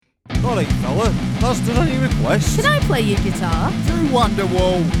Golly, fella, that's done any requests. Can I play your guitar? Through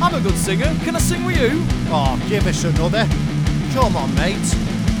Wonderwall. I'm a good singer. Can I sing with you? Oh, give us another. Come on, mate.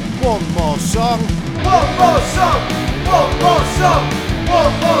 One more song. One more song. One more song.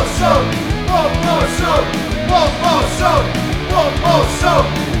 One more song. One more song. One more song. One more song.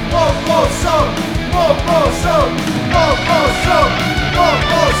 One more song. One more song. One more song. One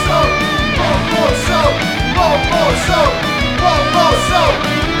more song. One more song. One more song. One more song.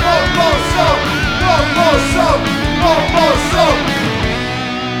 One more song. One more song. One more song.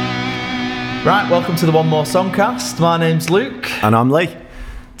 Right, welcome to the One More Songcast. My name's Luke. And I'm Lee.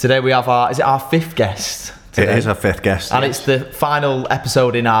 Today we have our fifth guest today? It is our fifth guest. And it's the final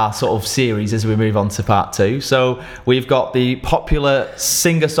episode in our sort of series as we move on to part two. So we've got the popular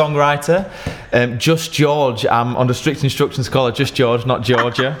singer-songwriter, Just George. I'm under strict instructions to call her Just George, not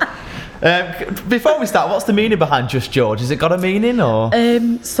Georgia. Before we start, what's the meaning behind Just George? Has it got a meaning or?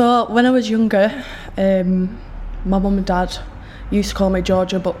 So when I was younger, my mum and dad used to call me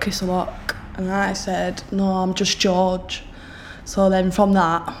Georgia Butt-Kiss a lot. And I said, no, I'm Just George. So then from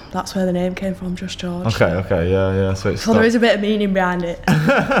that's where the name came from, Just George. Okay, yeah. So there is a bit of meaning behind it.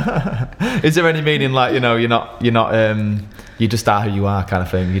 Is there any meaning like, you're not you just are who you are kind of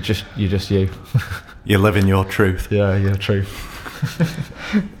thing? You're just you. You're living your truth. Yeah, your truth.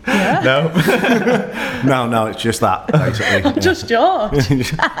 Yeah. No, it's just that, basically. I'm Just George.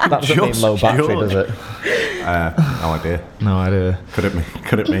 That doesn't mean low battery, does it? No idea. Could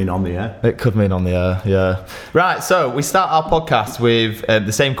it mean on the air? It could mean on the air, yeah. Right, so we start our podcast with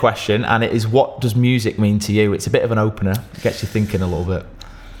the same question, and it is, what does music mean to you? It's a bit of an opener. It gets you thinking a little bit.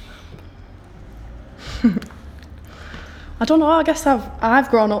 I don't know, I guess I've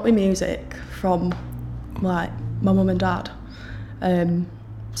grown up with music from like my mum and dad.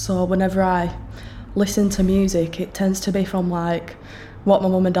 So whenever I listen to music, it tends to be from like what my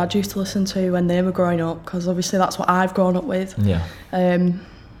mum and dad used to listen to when they were growing up, because obviously that's what I've grown up with. Yeah.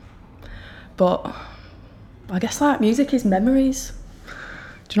 But I guess like music is memories.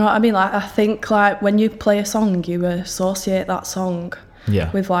 Do you know what I mean? Like I think like when you play a song, you associate that song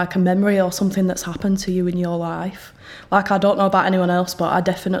with like a memory or something that's happened to you in your life. Like I don't know about anyone else, but I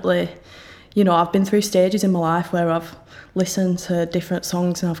definitely, I've been through stages in my life where I've listened to different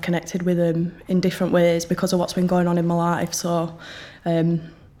songs and I've connected with them in different ways because of what's been going on in my life. So,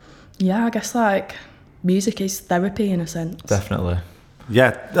 I guess like music is therapy in a sense. Definitely.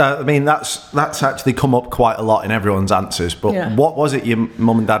 Yeah, I mean that's actually come up quite a lot in everyone's answers. But what was it your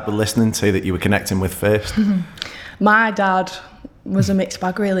mum and dad were listening to that you were connecting with first? My dad was a mixed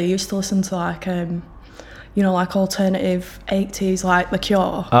bag really. He used to listen to like like alternative 80s, like The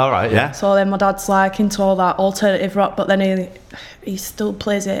Cure. All right, yeah. So then my dad's like into all that alternative rock, but then he still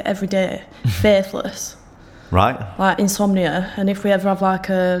plays it every day, Faithless. Right. Like Insomnia. And if we ever have like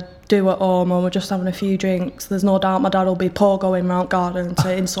a do at home or we're just having a few drinks, there's no doubt my dad will be going round garden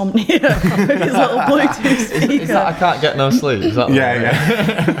to Insomnia with his little Bluetooth speaker. Is that I Can't Get No Sleep? Is that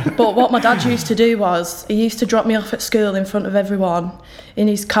yeah. But what my dad used to do was he used to drop me off at school in front of everyone in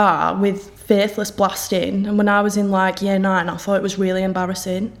his car with Faithless blasting, and when I was in like year 9 I thought it was really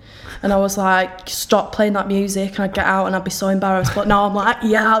embarrassing, and I was like, stop playing that music, and I'd get out and I'd be so embarrassed. But now I'm like,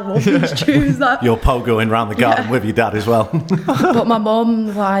 I love these tunes. You're pogoing around the garden with your dad as well. But my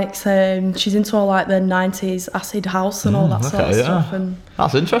mum likes she's into all like the 90s acid house and all that sort of stuff. And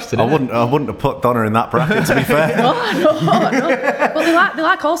that's interesting. I wouldn't have put Donna in that bracket, to be fair. No. But they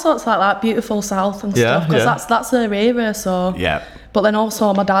like all sorts like that beautiful South and stuff, because that's their era. So yeah. But then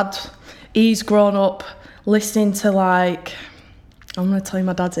also my dad, he's grown up listening to like, I'm going to tell you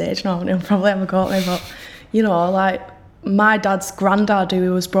my dad's age now, and he'll probably have a go at me, but like my dad's granddad, who he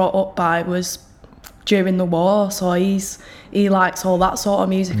was brought up by, was during the war, so he likes all that sort of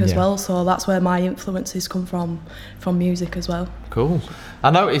music as well. So that's where my influences come from music as well. Cool.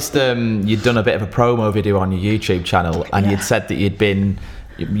 I noticed you'd done a bit of a promo video on your YouTube channel, and you'd said that you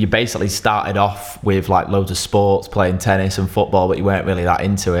basically started off with like loads of sports, playing tennis and football, but you weren't really that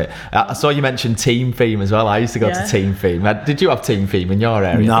into it. I saw you mention Team Theme as well. I used to go to Team Theme. Did you have Team Theme in your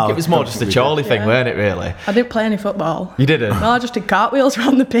area? No. I think it was more just a Chorley thing, weren't it, really? I didn't play any football. You didn't? No, I just did cartwheels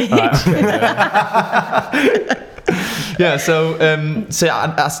around the pitch. Yeah, so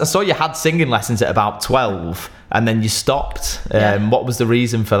I saw you had singing lessons at about 12, and then you stopped. What was the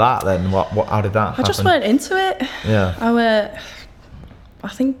reason for that then? How did that happen? I just went into it. Yeah.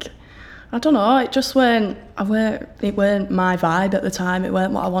 I don't know, it just weren't my vibe at the time. It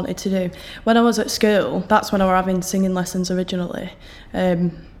weren't what I wanted to do. When I was at school, that's when I were having singing lessons originally. I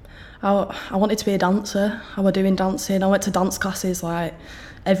wanted to be a dancer. I was doing dancing. I went to dance classes like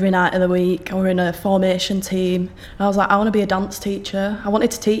every night of the week. I were in a formation team. And I was like, I want to be a dance teacher. I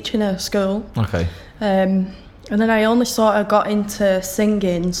wanted to teach in a school. Okay. And then I only sort of got into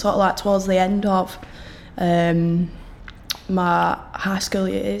singing sort of like towards the end of my high school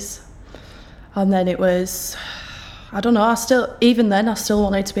years. And then it was, I don't know, I still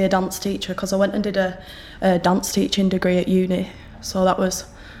wanted to be a dance teacher because I went and did a dance teaching degree at uni. So that was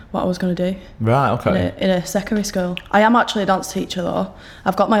what I was going to do. Right, okay. In a secondary school. I am actually a dance teacher though.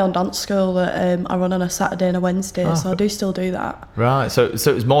 I've got my own dance school that I run on a Saturday and a Wednesday, so I do still do that. Right, so it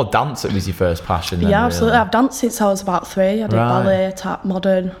was more dance that was your first passion then? Yeah, absolutely. I've danced since I was about 3. I did ballet, tap,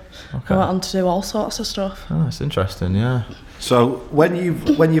 modern. Okay. I went on to do all sorts of stuff. Oh, that's interesting, yeah. So when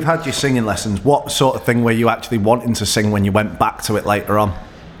you've had your singing lessons, what sort of thing were you actually wanting to sing when you went back to it later on?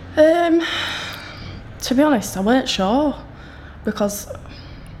 To be honest, I weren't sure because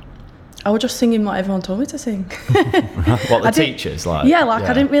I was just singing what everyone told me to sing. What the teachers like? Yeah,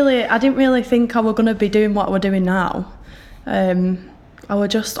 I didn't really think I was going to be doing what we're doing now. I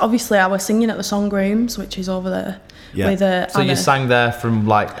was singing at the song rooms, which is over there. Yeah. With, so Anna. You sang there from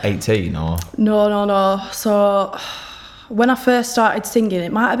like 18 or? No. So when I first started singing,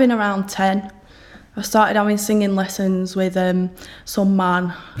 it might have been around 10. I started having singing lessons with some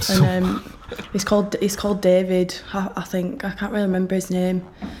man, and he's called David. I think I can't really remember his name.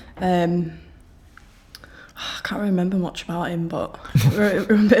 I can't really remember much about him, but we're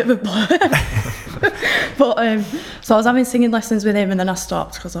a bit of a blur. But so I was having singing lessons with him, and then I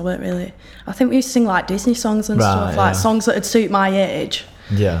stopped because I weren't really. I think we used to sing like Disney songs and stuff, like songs that would suit my age.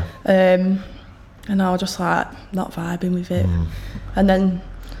 Yeah. And I was just like not vibing with it. And then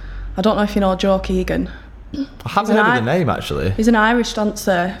I don't know if you know Joe Keegan. I haven't heard of the name actually. He's an Irish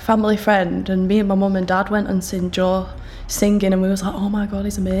dancer, family friend, and me and my mum and dad went and seen Joe singing, and we was like, oh my god,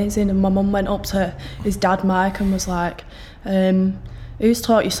 he's amazing. And my mum went up to his dad Mike and was like, who's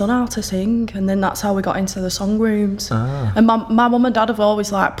taught your son how to sing? And then that's how we got into the song rooms. And my mum and dad have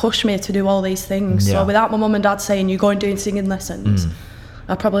always like pushed me to do all these things. So without my mum and dad saying you go and doing singing lessons,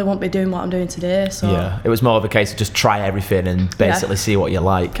 I probably won't be doing what I'm doing today. So yeah, it was more of a case of just try everything and basically see what you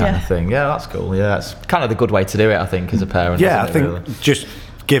like kind of thing. Yeah, that's cool. Yeah, it's kind of the good way to do it, I think, as a parent. Yeah, I think really? Just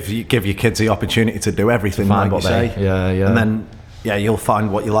give your kids the opportunity to do everything, like you say. Yeah. And then you'll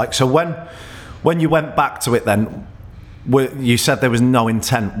find what you like. So when you went back to it, then you said there was no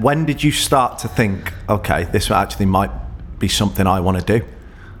intent. When did you start to think, okay, this actually might be something I want to do?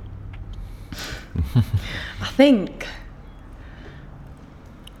 I think.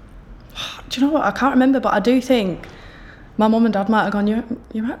 Do you know what? I can't remember, but I do think my mum and dad might have gone,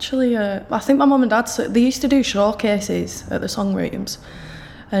 you're actually... I think my mum and dad, they used to do showcases at the song rooms.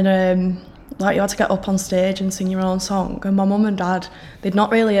 And like you had to get up on stage and sing your own song. And my mum and dad, they'd not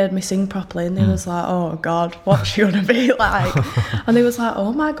really heard me sing properly. And they was like, oh God, what's she going to be like? And they was like,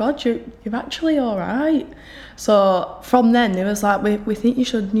 oh my God, you're actually all right. So from then, they was like, we think you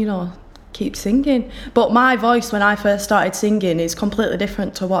should, keep singing. But my voice when I first started singing is completely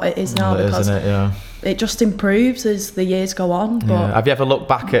different to what it is now, because it just improves as the years go on. But have you ever looked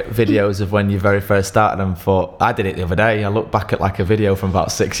back at videos of when you very first started and thought, I did it the other day, I looked back at like a video from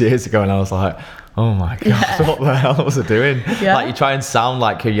about 6 years ago and I was like, oh my God, what the hell was I doing? Like you try and sound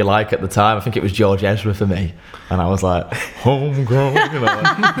like who you like at the time. I think it was George Ezra for me. And I was like, homegrown,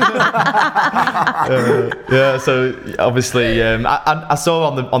 so obviously, I saw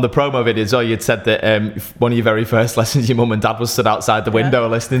on the promo videos, you'd said that one of your very first lessons, your mum and dad was stood outside the window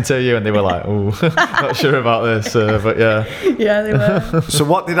listening to you, and they were like, oh, not sure about this, but yeah. Yeah, they were. So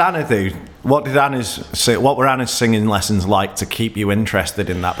what did Anna do? What were Anna's singing lessons like to keep you interested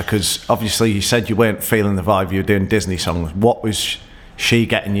in that? Because obviously you said you weren't feeling the vibe, you were doing Disney songs. What was she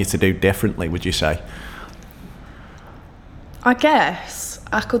getting you to do differently, would you say? I guess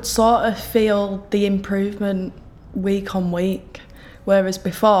I could sort of feel the improvement week on week, whereas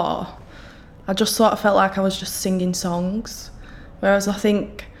before I just sort of felt like I was just singing songs, whereas I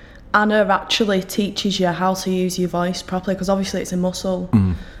think Anna actually teaches you how to use your voice properly, because obviously it's a muscle.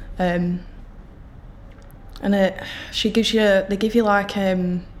 And they give you like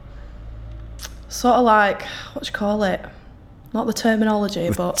sort of like, what do you call it, not the terminology,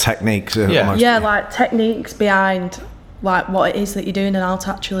 but techniques. Like techniques behind like what it is that you're doing and how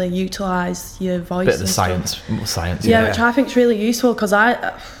to actually utilise your voice. Bit of the science. Yeah, which I think is really useful, because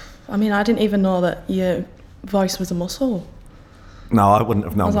I didn't even know that your voice was a muscle. No, I wouldn't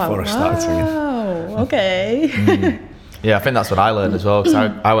have known before I started singing. Oh, okay. Yeah, I think that's what I learned as well, because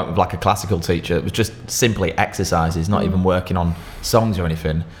I went with like a classical teacher. It was just simply exercises, not even working on songs or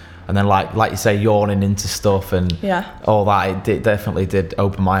anything. And then like you say, yawning into stuff and all that, it definitely did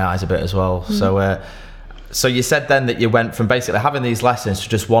open my eyes a bit as well. So So you said then that you went from basically having these lessons to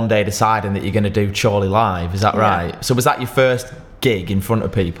just one day deciding that you're going to do Chorley Live. Is that right? So was that your first gig in front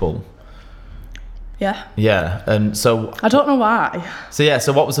of people? Yeah. Yeah. And so I don't know why.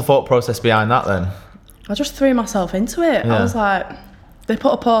 So what was the thought process behind that then? I just threw myself into it. Yeah. I was like, they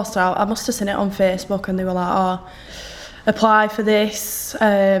put a post out. I must have seen it on Facebook, and they were like, "Oh, apply for this.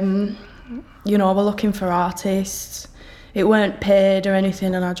 You know, we're looking for artists." It weren't paid or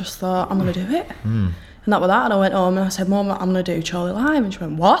anything, and I just thought, I'm going to do it. And that was that. And I went home and I said, "Mum, I'm going to do Chorley Live." And she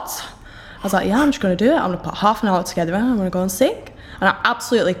went, "What?" I was like, "Yeah, I'm just going to do it. I'm going to put half an hour together and I'm going to go and sing." And I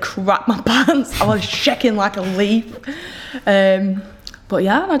absolutely crapped my pants. I was shaking like a leaf. But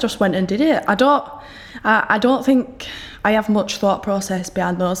yeah, and I just went and did it. I don't think I have much thought process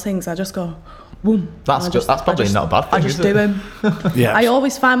behind those things. I just go, boom. That's probably not a bad thing. I just do them. Yeah. I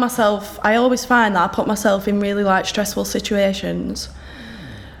always find that I put myself in really like stressful situations.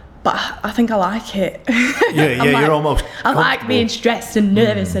 But I think I like it. Yeah, you're almost I like being stressed and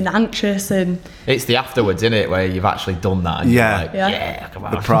nervous and anxious, and it's the afterwards, isn't it, where you've actually done that. And Yeah. You're like, Yeah. come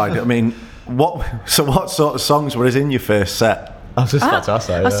on. the pride. I mean, what sort of songs were in your first set? I was just about to ask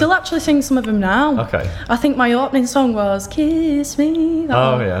that. I still actually sing some of them now. Okay. I think my opening song was "Kiss Me." that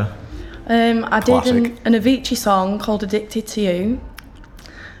Oh one. yeah. I did Classic. an Avicii song called "Addicted to You."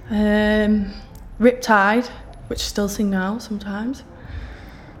 Riptide, which I still sing now sometimes.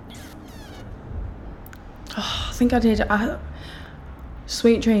 Oh, I think I did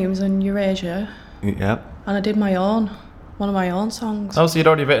 "Sweet Dreams" and "Eurasia," Yeah. and I did one of my own songs. Oh, so you'd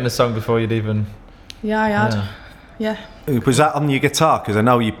already written a song before you'd even. Yeah, I had. Yeah. Was that on your guitar? Because I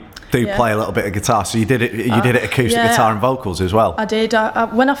know you do Yeah. play a little bit of guitar, so you did it acoustic yeah. guitar and vocals as well. I did.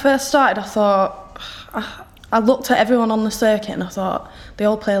 When I first started, I thought, I looked at everyone on the circuit and I thought, they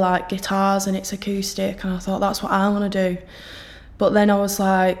all play like guitars and it's acoustic, and I thought, that's what I want to do. But then I was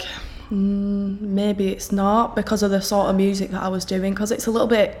like, maybe it's not, because of the sort of music that I was doing, because it's a little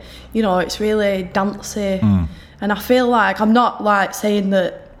bit, it's really dancey. And I feel like, I'm not like saying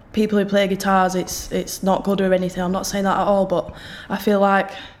that people who play guitars, it's not good or anything, I'm not saying that at all, but I feel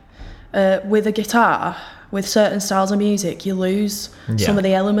like with a guitar, with certain styles of music, you lose some of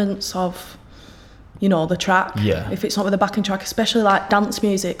the elements of, the track. Yeah. If it's not with a backing track, especially like dance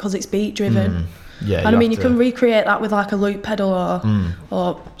music, because it's beat driven. Yeah. And I mean, you can recreate that with like a loop pedal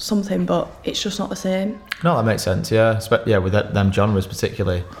or something, but it's just not the same. No, that makes sense. Yeah. With them genres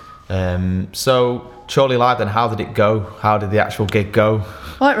particularly. So Chorley Live, then, how did it go? How did the actual gig go?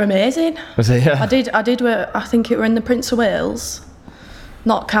 Oh, it were amazing. Was it? Yeah. I did. I think it were in the Prince of Wales,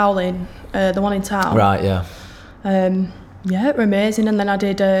 not Cowling, the one in town. Right. Yeah. Yeah, it were amazing. And then I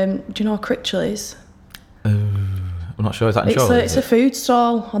did. Do you know Critchley's? I'm not sure. Is that in Chorley? It's a food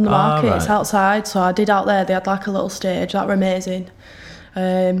stall on the market. Right. It's outside. So I did out there. They had like a little stage. That were amazing.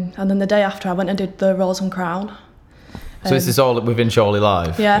 And then the day after, I went and did the Rose and Crown. So this is all within Chorley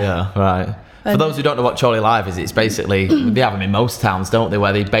Live? Yeah. Yeah, right. For those who don't know what Chorley Live is, it's basically, they have them in most towns, don't they,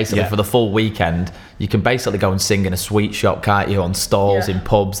 where they basically, for the full weekend, you can basically go and sing in a sweet shop, can't you, on stalls, in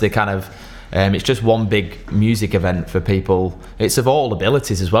pubs. They kind of, it's just one big music event for people. It's of all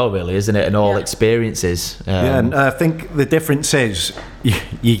abilities as well, really, isn't it, and all experiences. And I think the difference is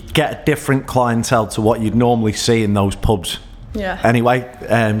you get a different clientele to what you'd normally see in those pubs. Yeah.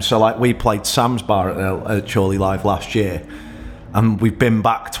 Anyway, so like we played Sam's Bar at Chorley Live last year, and we've been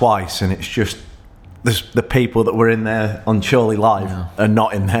back twice, and it's just the people that were in there on Chorley Live are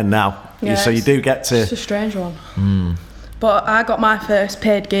not in there now. Yeah, so you do get to. It's a strange one. But I got my first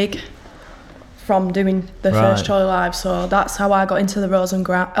paid gig from doing the first Chorley Live, so that's how I got into the Rose and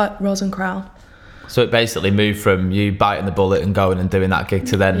Crown. So it basically moved from you biting the bullet and going and doing that gig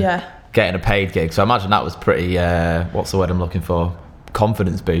to then getting a paid gig. So I imagine that was pretty, what's the word I'm looking for?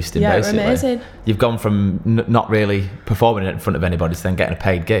 Confidence boosting, basically. Yeah, amazing. You've gone from not really performing in front of anybody to then getting a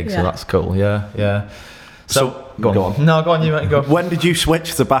paid gig, so that's cool. Yeah. So go on. No, go on, you go. When did you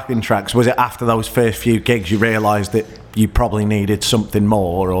switch to backing tracks? Was it after those first few gigs you realised that you probably needed something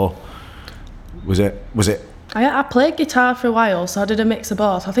more, or was it? I played guitar for a while, so I did a mix of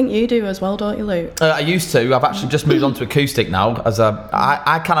both. I think you do as well, don't you, Luke? I used to. I've actually just moved on to acoustic now.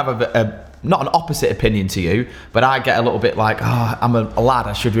 I kind of have a not an opposite opinion to you, but I get a little bit like, I'm a lad,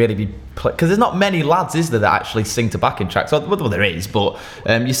 I should really be because there's not many lads, is there, that actually sing to backing tracks? Well, there is, but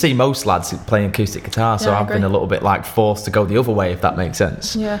you see most lads playing acoustic guitar, so I've been a little bit like forced to go the other way, if that makes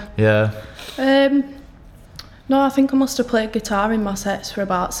sense. Yeah. No, I think I must have played guitar in my sets for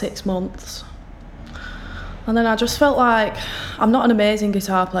about 6 months. And then I just felt like I'm not an amazing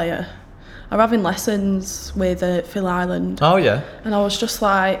guitar player. I'm having lessons with Phil Island. Oh, yeah. And I was just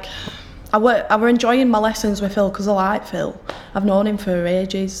like, I were enjoying my lessons with Phil because I like Phil. I've known him for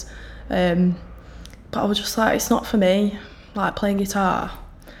ages. But I was just like, it's not for me, like playing guitar.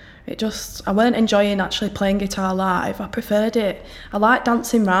 I weren't enjoying actually playing guitar live. I preferred it. I like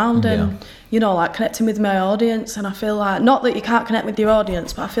dancing round and, you know, like connecting with my audience. And I feel like, not that you can't connect with your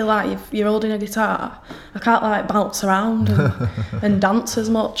audience, but I feel like if you're holding a guitar, I can't like bounce around and dance as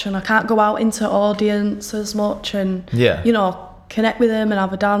much. And I can't go out into audience as much and, you know, connect with them and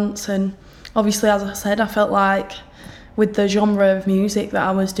have a dance. And obviously, as I said, I felt like with the genre of music that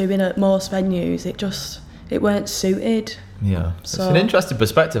I was doing at most venues, it weren't suited. Yeah, it's an interesting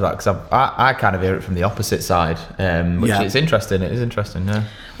perspective, because I kind of hear it from the opposite side, which is interesting. It is interesting, yeah.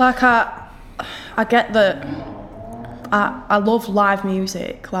 Like I get that. I love live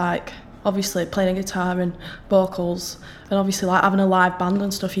music, like obviously playing a guitar and vocals, and obviously like having a live band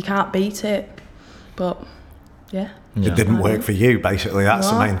and stuff. You can't beat it, but yeah. It didn't work for you, basically. That's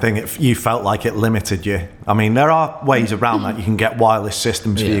the main thing. You felt like it limited you. I mean, there are ways around that. You can get wireless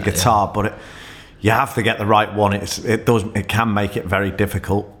systems for your guitar, but you have to get the right one. It can make it very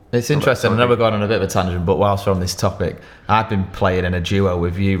difficult. It's interesting. I know we're going on a bit of a tangent, but whilst we're on this topic, I've been playing in a duo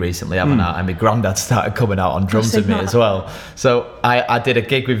with you recently, haven't I? And my granddad started coming out on drums with me as well. So I did a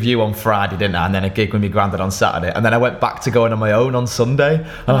gig with you on Friday, didn't I? And then a gig with my granddad on Saturday. And then I went back to going on my own on Sunday.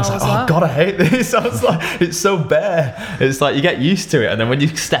 And I was like, oh God, I hate this. I was like, it's so bare. It's like you get used to it. And then when you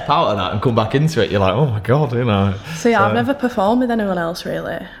step out of that and come back into it, you're like, oh my God, you know. See, I've never performed with anyone else,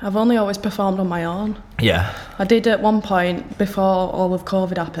 really. I've only always performed on my own. Yeah. I did at one point, before all of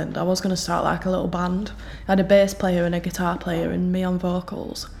COVID happened, I was going to start like a little band. I had a bass player and a guitar player and me on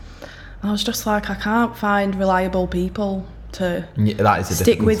vocals. And I was just like, I can't find reliable people to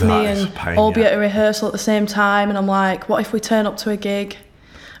stick with me and all be at a rehearsal at the same time. And I'm like, what if we turn up to a gig?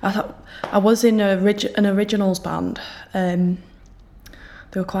 I was in an originals band.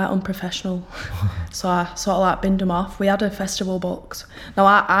 They were quite unprofessional, so I sort of like binned them off. We had a festival booked. Now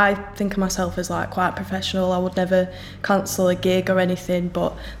I think of myself as like quite professional. I would never cancel a gig or anything,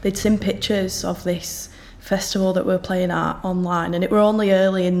 but they'd seen pictures of this festival that we were playing at online, and it were only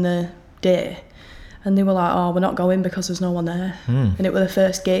early in the day, and they were like, oh, we're not going because there's no one there. And it was the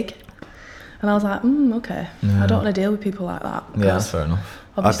first gig, and I was like, okay, I don't want to deal with people like that. Yeah, that's fair enough.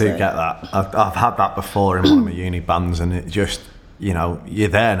 I do get that. I've had that before in one of my uni bands, and it just, you know, you're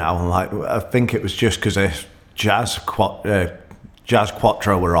there now, and like, I think it was just because a jazz quattro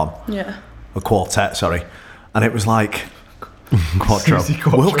were on. Yeah. A quartet, sorry. And it was like, quattro.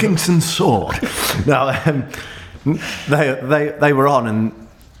 Wilkinson Sword. Now, they were on, and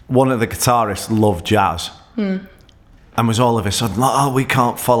one of the guitarists loved jazz. And was all of a sudden like, oh, we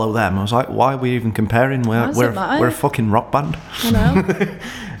can't follow them. I was like, why are we even comparing? We're a fucking rock band. I know.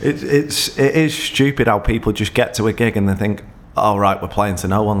 It is stupid how people just get to a gig and they think, oh, right, we're playing to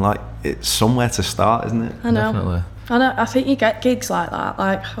no one. Like, it's somewhere to start, isn't it? I know. Definitely. I know. I think you get gigs like that.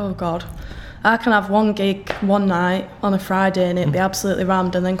 Like, oh God, I can have one gig one night on a Friday and it'd be absolutely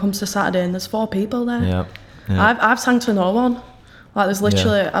rammed, and then comes to Saturday and there's 4 people there. Yeah. I've sang to no one. Like, there's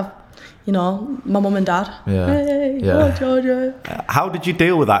literally, my mum and dad. Yeah. Hey, oh, Georgia. How did you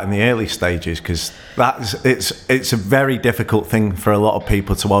deal with that in the early stages? Because it's a very difficult thing for a lot of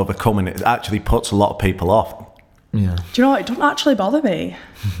people to overcome, and it actually puts a lot of people off. Yeah. Do you know what? It doesn't actually bother me.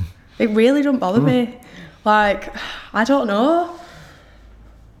 It really doesn't bother me. Like, I don't know.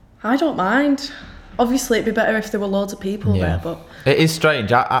 I don't mind. Obviously, it'd be better if there were loads of people there, but... It is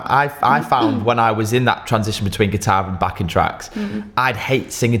strange. I found when I was in that transition between guitar and backing tracks, I'd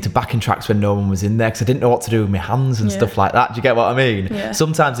hate singing to backing tracks when no one was in there because I didn't know what to do with my hands and stuff like that. Do you get what I mean? Yeah.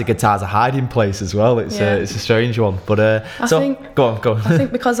 Sometimes the guitar's a hiding place as well. It's a strange one. But go on. I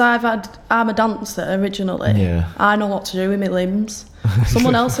think because I'm a dancer originally, I know what to do with my limbs.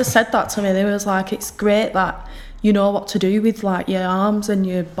 Someone else has said that to me. They was like, it's great that you know what to do with like your arms and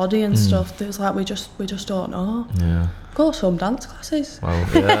your body and stuff. They was like, we just don't know. Yeah. Go to some dance classes. Well,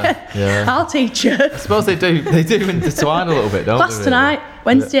 yeah. I'll teach you. I suppose they do intertwine a little bit, don't Class they? Class tonight,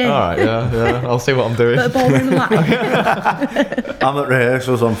 Wednesday. All right, yeah. I'll see what I'm doing. Bit of ballroom and light. I'm at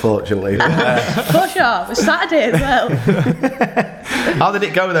rehearsals, unfortunately. Push off. It's Saturday as well. How did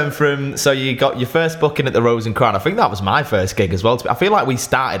it go then so you got your first booking at the Rose and Crown? I think that was my first gig as well. I feel like we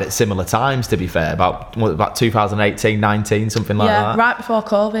started at similar times, to be fair, about 2018, 19, something like that. Yeah, right before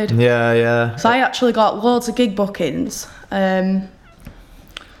COVID. Yeah. So I actually got loads of gig bookings. I'll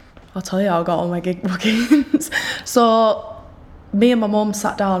tell you how I got all my gig bookings. So me and my mum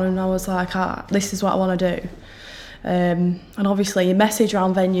sat down and I was like, this is what I want to do. And obviously you message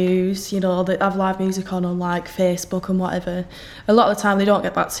around venues, that have live music on like Facebook and whatever. A lot of the time they don't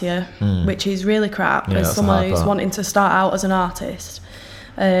get back to you, which is really crap as someone who's wanting to start out as an artist.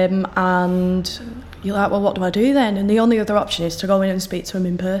 And you're like, well, what do I do then? And the only other option is to go in and speak to him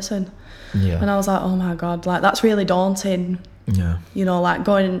in person. Yeah. And I was like, oh my God, like that's really daunting. Yeah. You know, like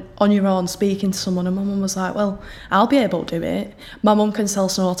going on your own, speaking to someone. And my mum was like, well, I'll be able to do it. My mum can sell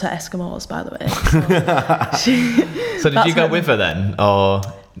snow to Eskimos, by the way. So did you go with her then? Or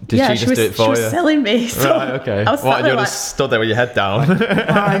did she just do it for you? She was selling me. So right, okay. I was What, you like, just stood there with your head down?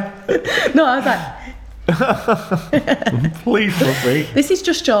 No, I was like, Please, lovely. this is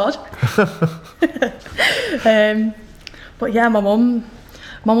just George. But yeah, my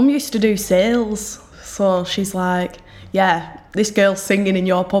mum used to do sales. So she's like, yeah, this girl's singing in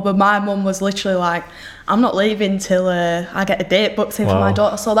your pub. And my mum was literally like, I'm not leaving till I get a date booked in for my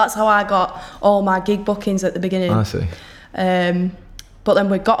daughter. So that's how I got all my gig bookings at the beginning. I see. But then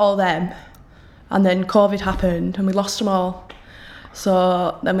we got all them, and then COVID happened and we lost them all.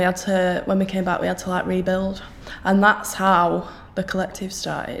 So then when we came back, we had to like rebuild. And that's how the collective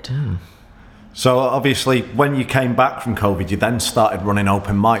started. So obviously, when you came back from COVID, you then started running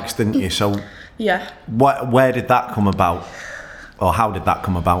open mics, didn't you? So yeah. Where did that come about? Or how did that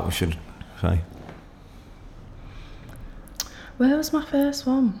come about, we should say? Where was my first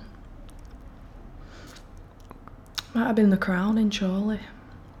one? Might have been the Crown in Chorley.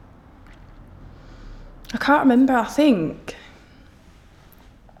 I can't remember, I think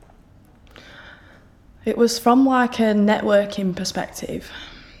it was from like a networking perspective.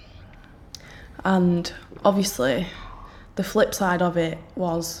 And obviously the flip side of it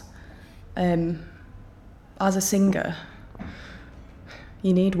was as a singer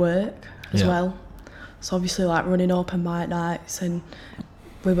you need work as well. So obviously like running open mic nights, and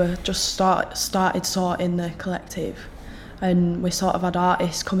we were just started sorting the collective, and we sort of had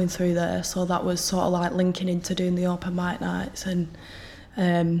artists coming through there, so that was sort of like linking into doing the open mic nights. And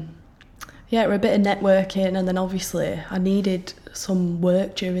yeah, it was a bit of networking, and then obviously I needed some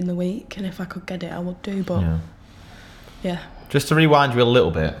work during the week, and if I could get it I would do, but yeah. Just to rewind you a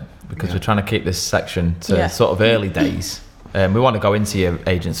little bit, because we're trying to keep this section to sort of early days. We want to go into your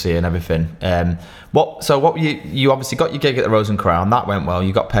agency and everything. What you obviously got your gig at the Rose and Crown, that went well,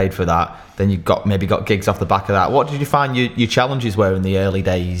 you got paid for that, then you maybe got gigs off the back of that. What did you find your challenges were in the early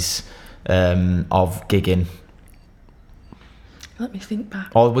days of gigging? Let me think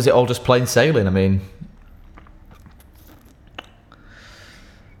back. Or was it all just plain sailing? I mean,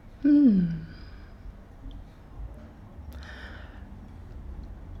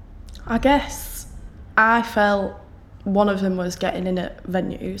 I guess I felt one of them was getting in at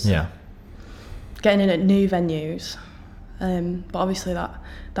venues. Yeah. Getting in at new venues. But obviously that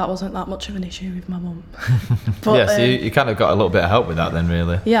wasn't that much of an issue with my mum. But, so you kind of got a little bit of help with that then,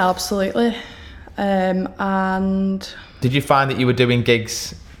 really. Yeah, absolutely. And did you find that you were doing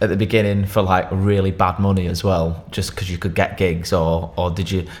gigs at the beginning for like really bad money as well, just because you could get gigs, or did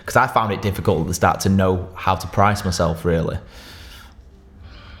you? Because I found it difficult at the start to know how to price myself, really.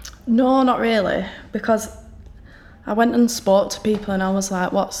 No, not really, because I went and spoke to people and I was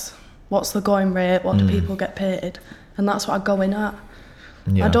like, what's the going rate? What do people get paid? And that's what I go in at.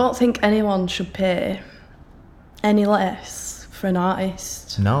 Yeah. I don't think anyone should pay any less for an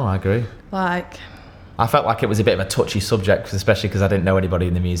artist. No, I agree. Like, I felt like it was a bit of a touchy subject, especially because I didn't know anybody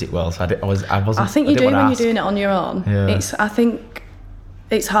in the music world. So I think you do when you're doing it on your own. Yeah. I think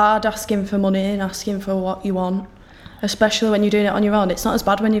it's hard asking for money and asking for what you want, especially when you're doing it on your own. It's not as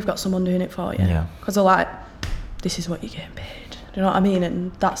bad when you've got someone doing it for you. Yeah. Because they're like, this is what you're getting paid. Do you know what I mean?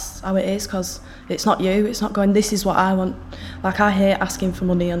 And that's how it is, because it's not you. It's not going, this is what I want. Like, I hate asking for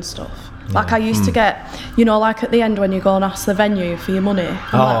money and stuff. Yeah. Like, I used to get, like at the end when you go and ask the venue for your money.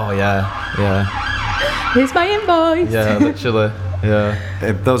 Yeah. Here's my invoice. Yeah, literally. Yeah.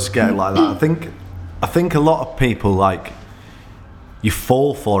 It does get like that. I think a lot of people, like, you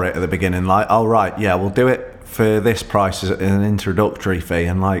fall for it at the beginning. Like, oh, right, yeah, we'll do it for this price as an introductory fee,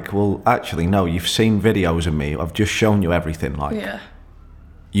 and like, well, actually no, you've seen videos of me, I've just shown you everything. Like,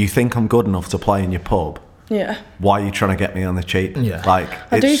 you think I'm good enough to play in your pub? Yeah. Why are you trying to get me on the cheap? Yeah. Like,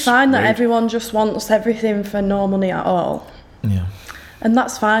 I do find that everyone just wants everything for no money at all. Yeah. And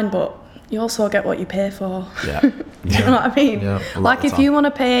that's fine, but you also get what you pay for. Yeah. Do you know what I mean? Yeah, like, if you want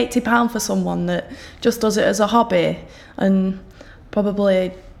to pay £80 for someone that just does it as a hobby and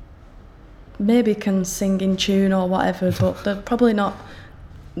probably maybe can sing in tune or whatever, but they're probably not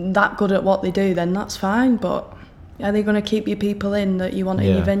that good at what they do, then that's fine. But are they going to keep your people in that you want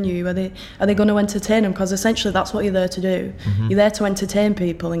in your venue? Are they going to entertain them? Because essentially that's what you're there to do. You're there to entertain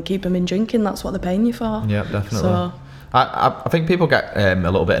people and keep them in drinking. That's what they're paying you for. Yeah, definitely. So, I think people get a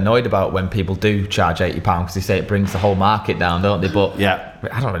little bit annoyed about when people do charge £80 because they say it brings the whole market down, don't they? But yeah,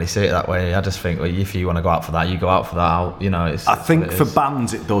 I don't really see it that way. I just think, well, if you want to go out for that, you go out for that. I think for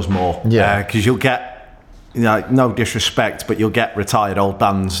bands it does more. Yeah, because you'll get, no disrespect, but you'll get retired old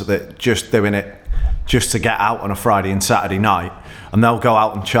bands that just doing it just to get out on a Friday and Saturday night, and they'll go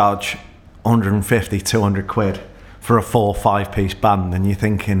out and charge 150, 200 quid for a 4 or 5 piece band, and you're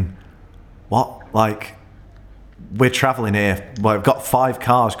thinking, what? Like, we're travelling here, we've got 5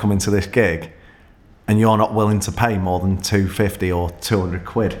 cars coming to this gig, and you're not willing to pay more than 250 or 200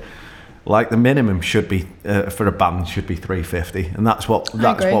 quid. Like, the minimum should be for a band should be 350, and that's what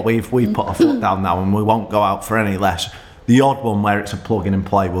we've put our foot down now, and we won't go out for any less. The odd one where it's a plug in and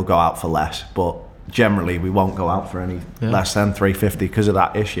play, we'll go out for less, but generally we won't go out for any less than 350 because of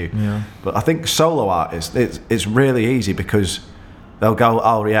that issue. Yeah. But I think solo artists, it's really easy because they'll go,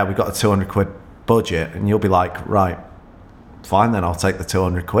 oh yeah, we've got a 200 quid budget, and you'll be like, right, fine then, I'll take the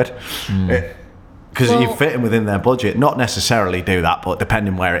 200 quid. Because you fit in within their budget. Not necessarily do that, but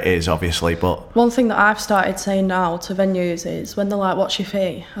depending where it is, obviously. But one thing that I've started saying now to venues is when they're like, what's your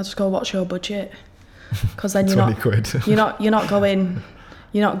fee? I just go, what's your budget? Because then you're not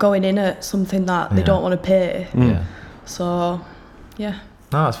going in at something that they don't want to pay. Yeah. So, yeah.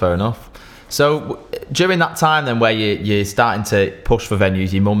 No, that's fair enough. So during that time then where you're starting to push for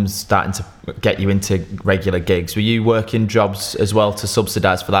venues, your mum's starting to get you into regular gigs, were you working jobs as well to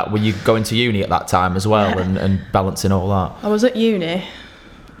subsidise for that? Were you going to uni at that time as well and balancing all that? I was at uni.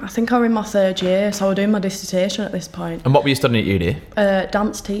 I think I was in my 3rd year, so I was doing my dissertation at this point. And what were you studying at uni?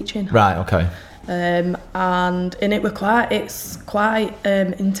 Dance teaching. Right, okay. And it were quite intense,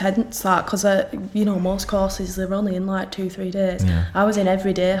 that, because most courses they're only in like 2-3 days. I was in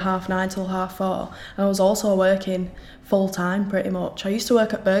every day 9:30 till 4:30. I was also working full time pretty much. I used to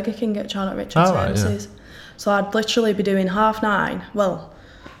work at Burger King at Charlotte Richard Services, so I'd literally be doing 9:30. Well,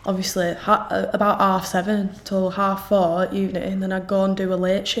 obviously about 7:30 till 4:30 at uni, and then I'd go and do a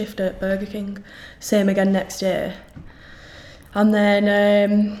late shift at Burger King. Same again next day, and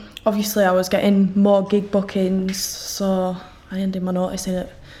then. Obviously, I was getting more gig bookings, so I ended my notice in at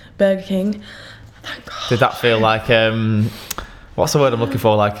Burger King. Thank God. Did that feel like, what's the word I'm looking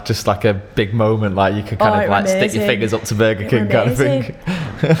for? Like, just like a big moment, like you could kind of like stick your fingers up to Burger King kind of thing?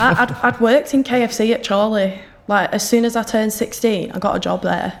 I'd worked in KFC at Chorley. Like, as soon as I turned 16, I got a job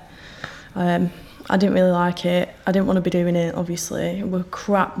there. I didn't really like it. I didn't want to be doing it, obviously. It was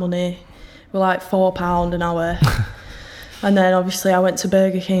crap money. It was like £4 an hour. And then obviously I went to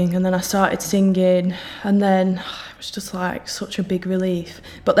Burger King, and then I started singing, and then it was just like such a big relief.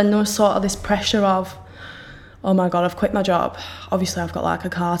 But then there was sort of this pressure of, oh my God, I've quit my job. Obviously I've got like a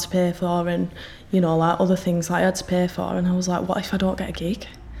car to pay for, and like other things that I had to pay for. And I was like, what if I don't get a gig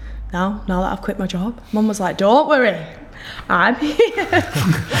now that I've quit my job? Mum was like, don't worry, I'm here.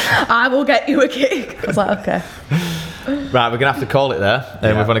 I will get you a gig. I was like, okay. Right, we're going to have to call it there.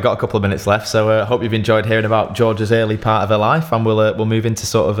 We've only got a couple of minutes left, so I hope you've enjoyed hearing about George's early part of her life, and we'll move into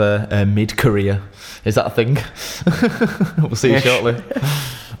sort of a mid-career. Is that a thing? We'll see you shortly.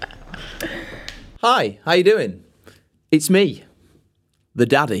 Hi, how you doing? It's me, the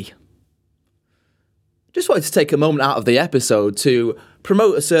daddy. Just wanted to take a moment out of the episode to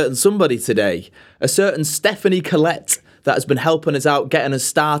promote a certain somebody today, a certain Stephanie Collette, that has been helping us out, getting us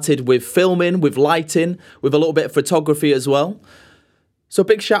started with filming, with lighting, with a little bit of photography as well. So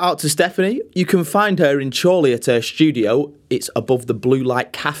big shout out to Stephanie. You can find her in Chorley at her studio. It's above the Blue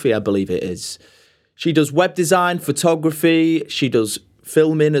Light Cafe, I believe it is. She does web design, photography, she does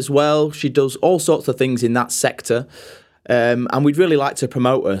filming as well. She does all sorts of things in that sector. And we'd really like to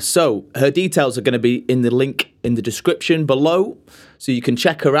promote her. So her details are going to be in the link in the description below. So you can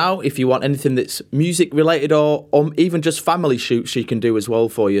check her out if you want anything that's music related or even just family shoots she can do as well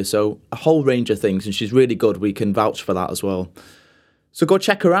for you. So a whole range of things, and she's really good. We can vouch for that as well. So go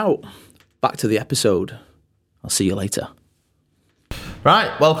check her out. Back to the episode. I'll see you later.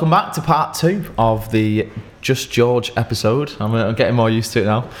 Right, welcome back to part 2 of the Just George episode. I'm getting more used to it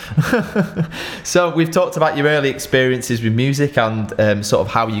now. So we've talked about your early experiences with music and sort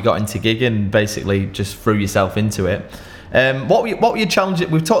of how you got into gigging, basically just threw yourself into it. What were your challenges?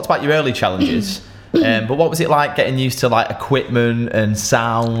 We've talked about your early challenges, but what was it like getting used to like equipment and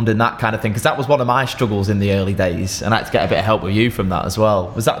sound and that kind of thing? Because that was one of my struggles in the early days, and I had to get a bit of help with you from that as well.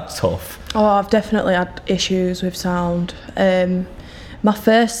 Was that tough? Oh, I've definitely had issues with sound. My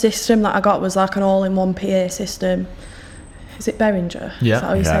first system that I got was like an all-in-one PA system. Is it Behringer? Yeah. Is that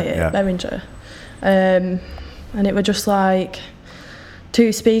how you say it? Yeah. Behringer. And it were just like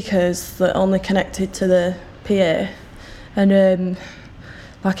 2 speakers that only connected to the PA. And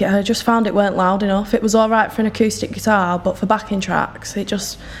Like, I just found it weren't loud enough. It was all right for an acoustic guitar, but for backing tracks, it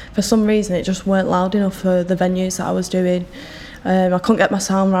just, for some reason, it just weren't loud enough for the venues that I was doing. I couldn't get my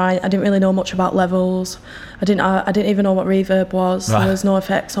sound right. I didn't really know much about levels. I didn't even know what reverb was. Right. There was no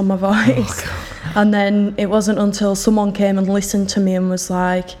effects on my voice. And then it wasn't until someone came and listened to me and was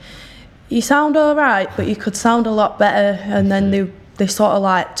like, you sound all right, but you could sound a lot better. And then they sort of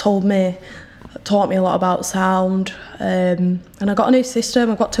like taught me a lot about sound. And I got a new system.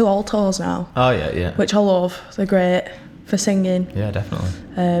 I've got 2 altos now. Oh, yeah. Which I love. They're great for singing. Yeah,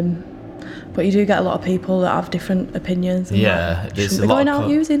 definitely. But you do get a lot of people that have different opinions. Yeah, there's a lot going out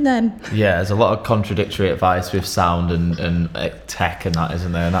using them. Yeah, there's a lot of contradictory advice with sound and tech and that,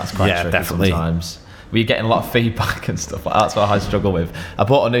 isn't there? And that's quite tricky definitely. Sometimes. We're getting a lot of feedback and stuff like that. That's what I struggle with. I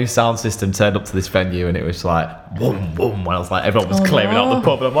bought a new sound system, turned up to this venue, and it was like boom, boom. When I was like, everyone was clearing out the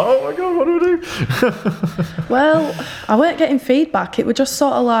pub, and I'm like, oh my god, what do I do? Well, I weren't getting feedback. It was just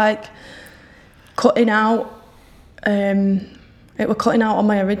sort of like cutting out. It was cutting out on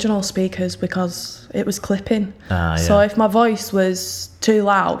my original speakers because it was clipping. So if my voice was too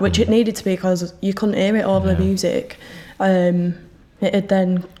loud, which it needed to be because you couldn't hear it over the music, it had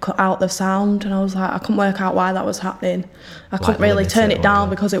then cut out the sound, and I was like, I couldn't work out why that was happening. I couldn't really turn it down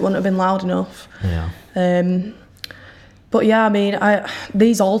because it wouldn't have been loud enough. Yeah. But yeah, I mean,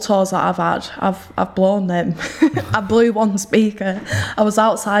 these altos that I've had, I've blown them. I blew one speaker. I was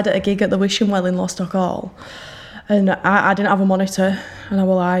outside at a gig at the Wishing Well in Lostock Hall, and I didn't have a monitor, and I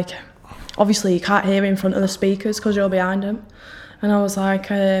was like, obviously you can't hear in front of the speakers because you're behind them. And I was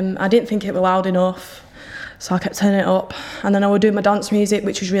like, I didn't think it was loud enough, so I kept turning it up. And then I would do my dance music,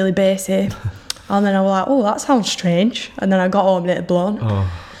 which was really bassy. And then I was like, oh, that sounds strange. And then I got home and it had blown.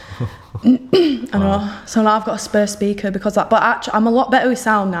 I know. So now I've got a spare speaker because that. But actually, I'm a lot better with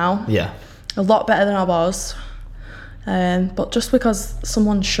sound now. Yeah. A lot better than I was. But just because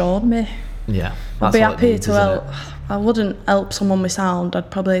someone showed me. Yeah. I'd be happy to help. I wouldn't help someone with sound. I'd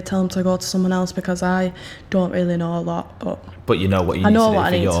probably tell them to go to someone else because I don't really know a lot. But you know what you need to do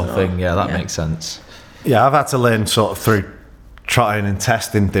for your thing. Yeah, that makes sense. Yeah, I've had to learn sort of through trying and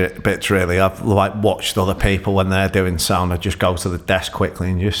testing bits really. I've like watched other people when they're doing sound. I just go to the desk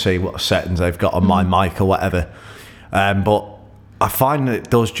quickly and just see what settings they've got on my mic or whatever. But I find that it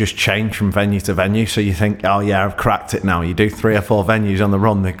does just change from venue to venue. So you think, oh yeah, I've cracked it now. You do 3 or 4 venues on the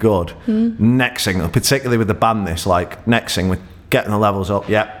run, they're good. Next thing, particularly with the band, next thing with getting the levels up,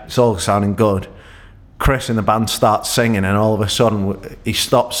 it's all sounding good. Chris in the band starts singing, and all of a sudden he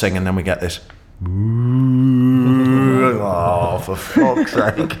stops singing, then we get this. Oh, for fuck's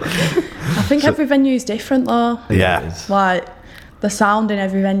sake. I think every venue is different though. Yeah. Like, the sound in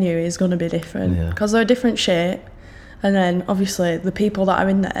every venue is going to be different because they're a different shape. And then obviously the people that are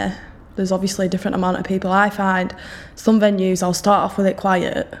in there's obviously a different amount of people. I find some venues I'll start off with it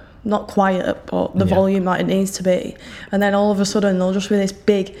quiet, not quiet, but the volume that it needs to be. And then all of a sudden there'll just be this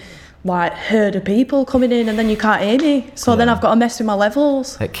big like herd of people coming in, and then you can't hear me. So then I've got to mess with my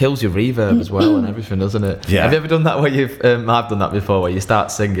levels. It kills your reverb as well and everything, doesn't it? Yeah. Have you ever done that where you've? I've done that before, where you start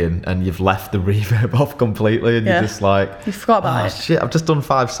singing and you've left the reverb off completely, and you're just like, you forgot about it. Shit! I've just done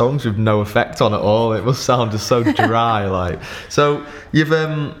 5 songs with no effect on it all. It must sound just so dry. Like, so you've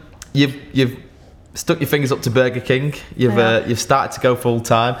stuck your fingers up to Burger King. You've started to go full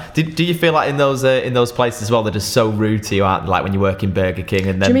time. Do you feel like in those places as well, they're just so rude to you, aren't they? Like when you work in Burger King,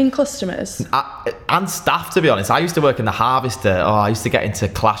 and then do you mean customers and staff? To be honest, I used to work in the Harvester. I used to get into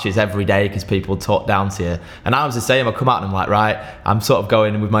clashes every day because people would talk down to you. And I was the same. I come out and I'm like, right, I'm sort of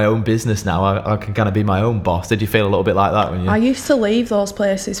going with my own business now. I can kind of be my own boss. Did you feel a little bit like that when you? I used to leave those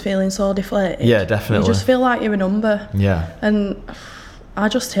places feeling so deflated. Yeah, definitely. You just feel like you're a number. Yeah. And I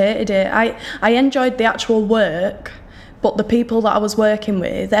just hated it. I enjoyed the actual work, but the people that I was working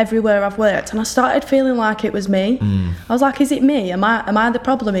with everywhere I've worked, and I started feeling like it was me. I was like, is it me? Am I the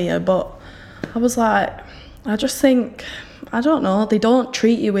problem here? But I was like, I just think, I don't know, they don't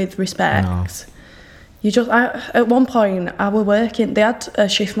treat you with respect. No. At one point I was working, they had a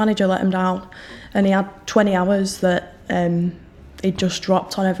shift manager let him down, and he had 20 hours that it just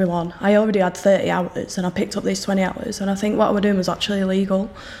dropped on everyone. I already had 30 hours and I picked up these 20 hours, and I think what I was doing was actually illegal.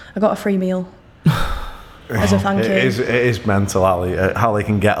 I got a free meal as a thank you. It is mental how they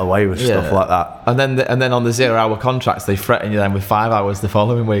can get away with stuff like that. And then on the 0-hour contracts, they threaten you then with 5 hours the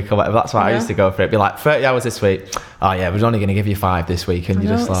following week or whatever. That's why I used to go for it. It'd be like 30 hours this week. Oh yeah, we're only going to give you 5 this week, and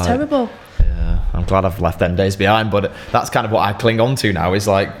you're just like, it's terrible. Yeah, I'm glad I've left them days behind, but that's kind of what I cling on to now. Is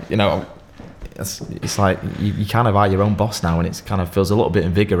like, you know, it's like you kind of are your own boss now, and it kind of feels a little bit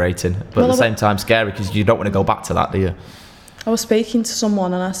invigorating, but at the same time scary because you don't want to go back to that, do you? I was speaking to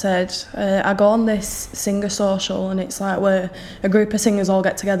someone and I said, I go on this singer social, and it's like where a group of singers all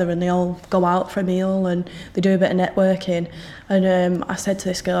get together and they all go out for a meal and they do a bit of networking. And I said to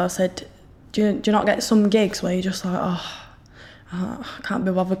this girl, I said, do you not get some gigs where you're just like, I can't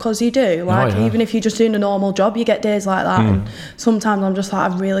be bothered? Because you do. Like, even if you're just doing a normal job, you get days like that. And sometimes I'm just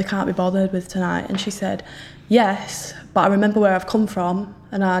like, I really can't be bothered with tonight. And she said, yes, but I remember where I've come from,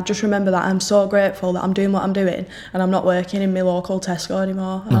 and I just remember that I'm so grateful that I'm doing what I'm doing and I'm not working in my local Tesco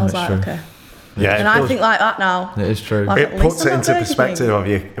anymore. And I was like, true. Okay. Yeah, and I think like that now. It is true. Like, it puts it into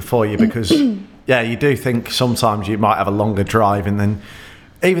perspective for you because, yeah, you do think sometimes you might have a longer drive, and then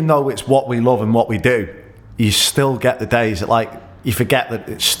even though it's what we love and what we do, you still get the days that, like, you forget that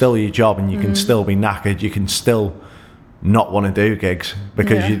it's still your job and you can still be knackered, you can still not want to do gigs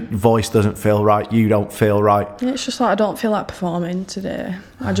because your voice doesn't feel right, you don't feel right. Yeah, it's just like I don't feel like performing today.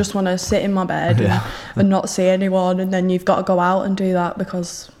 I just want to sit in my bed and not see anyone, and then you've got to go out and do that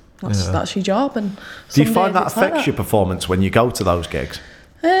because that's your job. And do you find that affects your performance when you go to those gigs?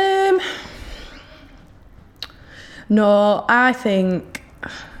 No, I think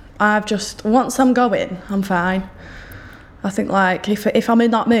I've just, once I'm going, I'm fine. I think like if I'm in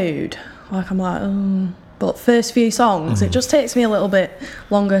that mood, like I'm like, but first few songs, it just takes me a little bit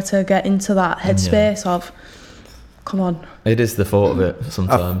longer to get into that headspace of, come on. It is the thought of it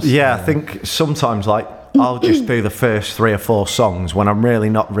sometimes. I think sometimes, like, I'll just do the first 3 or 4 songs when I'm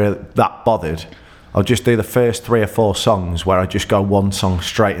really not that bothered. I'll just do the first 3 or 4 songs where I just go one song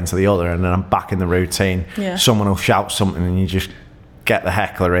straight into the other, and then I'm back in the routine. Yeah. Someone will shout something and you just get the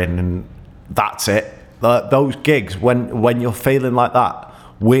heckler in, and that's it. Those gigs, when you're feeling like that,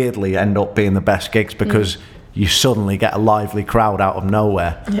 weirdly end up being the best gigs because you suddenly get a lively crowd out of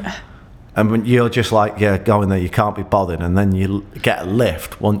nowhere. Yeah. And when you're just like, going there, you can't be bothered, and then you get a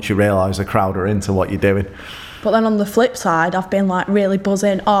lift once you realise the crowd are into what you're doing. But then on the flip side, I've been like really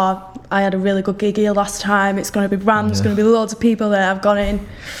buzzing. I had a really good gig here last time. It's going to be rammed. There's going to be loads of people there. I've gone in.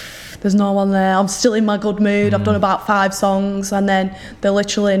 There's no one there. I'm still in my good mood. I've done about 5 songs, and then they're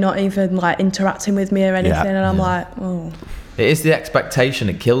literally not even like interacting with me or anything. And I'm like, oh. It is the expectation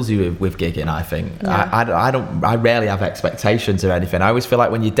that kills you with gigging, I think. Yeah. I rarely have expectations or anything. I always feel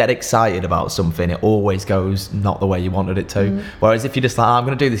like when you're dead excited about something, it always goes not the way you wanted it to. Whereas if you're just like, I'm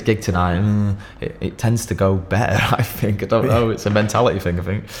going to do this gig tonight, it tends to go better, I think. I don't know. It's a mentality thing, I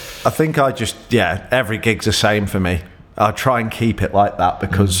think. I think every gig's the same for me. I try and keep it like that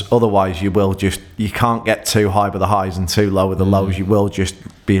because otherwise you can't get too high with the highs and too low with the lows. You will just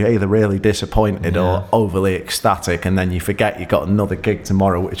be either really disappointed or overly ecstatic, and then you forget you got another gig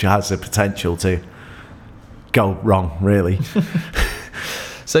tomorrow, which has the potential to go wrong, really.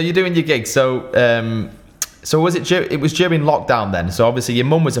 So you're doing your gig. So was it was during lockdown then? So obviously your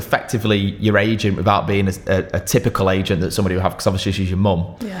mum was effectively your agent without being a typical agent that somebody would have, because obviously she's your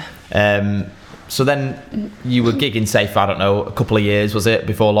mum. Yeah. So then you were gigging, say, for, I don't know, a couple of years, was it,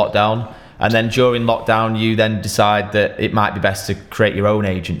 before lockdown? And then during lockdown, you then decide that it might be best to create your own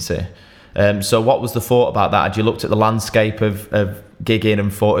agency. So what was the thought about that? Had you looked at the landscape of gigging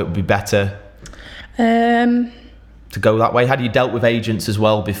and thought it would be better to go that way? Had you dealt with agents as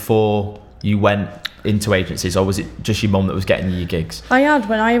well before you went into agencies, or was it just your mum that was getting you your gigs? I had.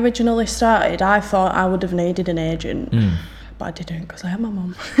 When I originally started, I thought I would have needed an agent. But I didn't, because I had my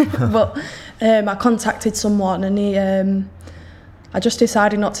mum. But I contacted someone, and I just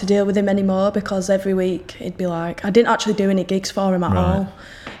decided not to deal with him anymore, because every week he'd be like, I didn't actually do any gigs for him at all.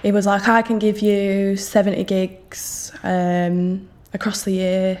 He was like, I can give you 70 gigs across the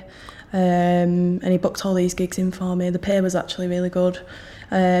year, and he booked all these gigs in for me. The pay was actually really good.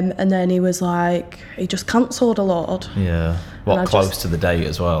 And then he was like, he just cancelled a lot. Yeah, close to the date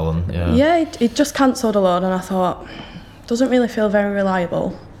as well. And he just cancelled a lot, and I thought, doesn't really feel very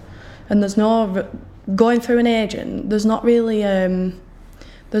reliable, and there's no going through an agent. There's not really there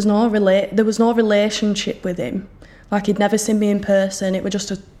was no relationship with him. Like, he'd never seen me in person. It was just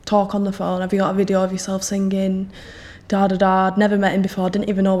a talk on the phone. Have you got a video of yourself singing? I'd never met him before. Didn't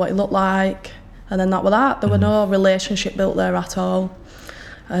even know what he looked like. And then that was that. There was no relationship built there at all.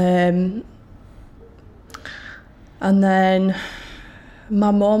 And then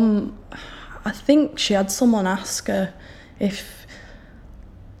my mum, I think she had someone ask her if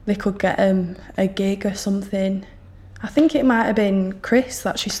they could get a gig or something. I think it might have been Chris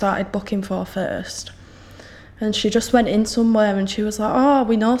that she started booking for first. And she just went in somewhere and she was like, oh,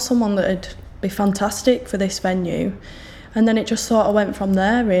 we know someone that'd be fantastic for this venue. And then it just sort of went from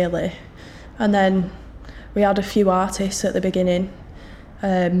there, really. And then we had a few artists at the beginning.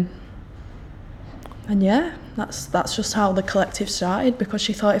 And yeah, that's just how the collective started, because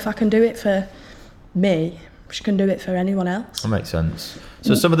she thought, if I can do it for me, she can do it for anyone else. That makes sense.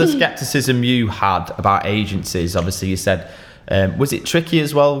 So some of the scepticism you had about agencies, obviously you said, was it tricky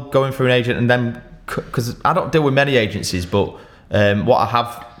as well going through an agent? And then, because I don't deal with many agencies, but what I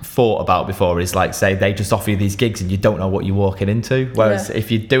have thought about before is like, say they just offer you these gigs and you don't know what you're walking into, whereas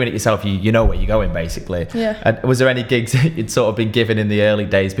if you're doing it yourself, you know where you're going basically. And was there any gigs that you'd sort of been given in the early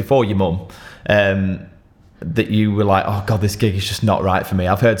days before your mum that you were like, oh god, this gig is just not right for me?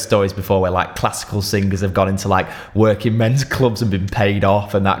 I've heard stories before where like classical singers have gone into like working men's clubs and been paid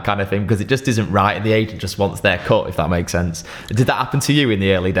off and that kind of thing because it just isn't right and the agent just wants their cut, if that makes sense. Did that happen to you in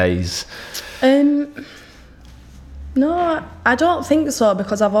the early days? No, I don't think so,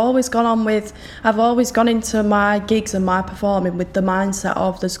 because I've always gone into my gigs and my performing with the mindset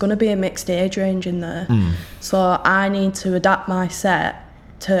of there's going to be a mixed age range in there. So I need to adapt my set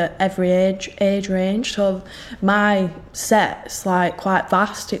to every age range. So my set's like quite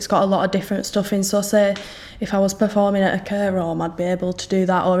vast. It's got a lot of different stuff in. So say if I was performing at a care home, I'd be able to do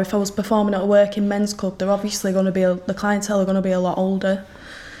that. Or if I was performing at a working men's club, they're obviously going to be, the clientele are going to be a lot older.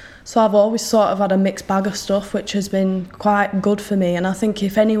 So I've always sort of had a mixed bag of stuff, which has been quite good for me. And I think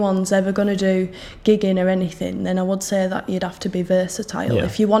if anyone's ever going to do gigging or anything, then I would say that you'd have to be versatile.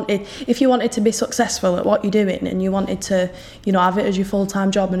 If you wanted to be successful at what you're doing and you wanted to, you know, have it as your full-time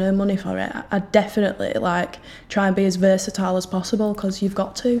job and earn money for it, I'd definitely like try and be as versatile as possible, because you've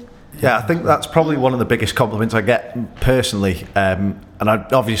got to. Yeah, I think that's probably one of the biggest compliments I get personally. And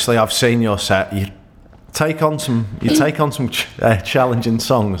I've seen your set. You take on some challenging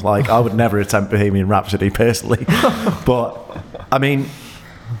songs. Like I would never attempt Bohemian Rhapsody personally, but I mean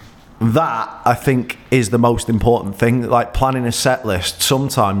that I think is the most important thing. Like planning a set list,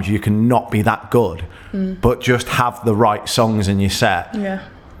 sometimes you can not be that good, but just have the right songs in your set.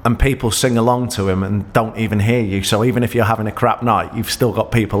 And people sing along to him and don't even hear you. So even if you're having a crap night, you've still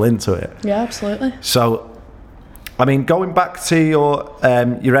got people into it. Yeah, absolutely. So, I mean, going back to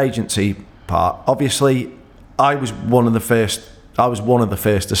your agency part, obviously, I was one of the first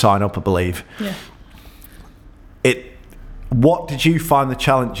to sign up, I believe. What did you find the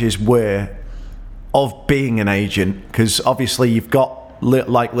challenges were of being an agent? Because obviously you've got,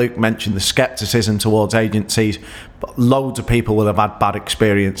 like Luke mentioned, the scepticism towards agencies, but loads of people will have had bad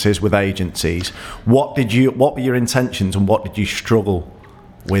experiences with agencies. What were your intentions and what did you struggle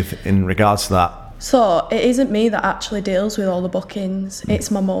with in regards to that? So it isn't me that actually deals with all the bookings,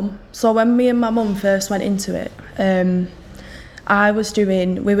 it's my mum. So when me and my mum first went into it,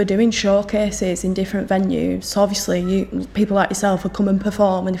 we were doing showcases in different venues. So obviously people like yourself would come and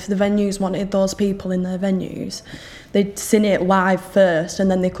perform, and if the venues wanted those people in their venues, they'd sing it live first and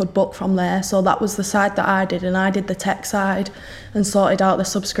then they could book from there. So that was the side that I did, and I did the tech side and sorted out the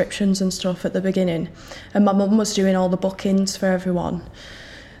subscriptions and stuff at the beginning. And my mum was doing all the bookings for everyone,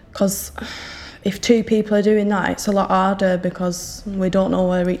 because if two people are doing that, it's a lot harder because we don't know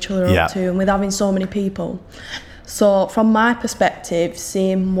where each other are up to, and with having so many people. So from my perspective,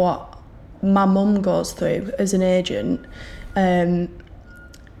 seeing what my mum goes through as an agent,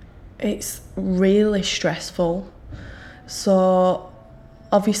 it's really stressful. So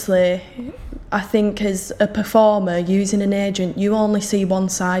obviously, I think as a performer using an agent, you only see one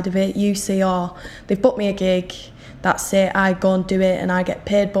side of it. You see, oh, they've booked me a gig, that's it, I go and do it and I get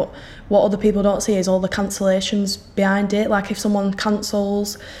paid. But what other people don't see is all the cancellations behind it. Like if someone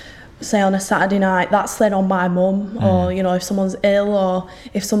cancels, say on a Saturday night, that's then on my mum. Or, you know, if someone's ill or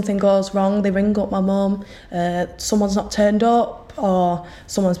if something goes wrong, they ring up my mum, someone's not turned up, or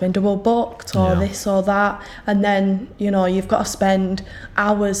someone's been double booked, or this or that. And then, you know, you've got to spend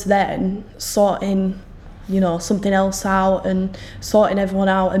hours then sorting, you know, something else out and sorting everyone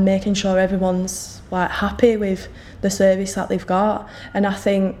out and making sure everyone's like happy with the service that they've got. And I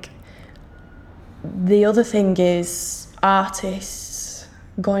think the other thing is artists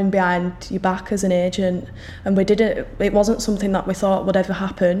going behind your back as an agent, and it wasn't something that we thought would ever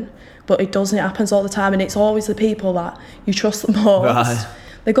happen, but it does, and it happens all the time, and it's always the people that you trust the most. Right.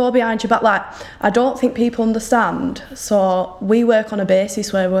 They go behind your back. Like, I don't think people understand. So we work on a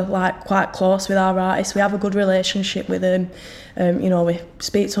basis where we're like quite close with our artists. We have a good relationship with them. You know, we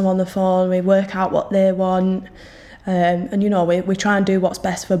speak to them on the phone, we work out what they want, and you know, we try and do what's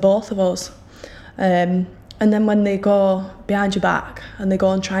best for both of us. And then when they go behind your back and they go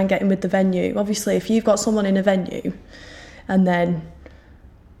and try and get in with the venue, obviously if you've got someone in a venue, and then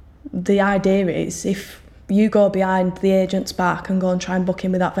the idea is if you go behind the agent's back and go and try and book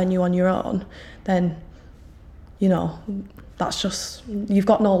in with that venue on your own, then, you know, that's just, you've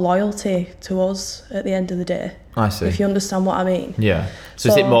got no loyalty to us at the end of the day. I see. If you understand what I mean. Yeah. So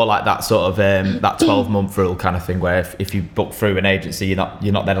is it more like that sort of that 12-month rule kind of thing, where if you book through an agency, you're not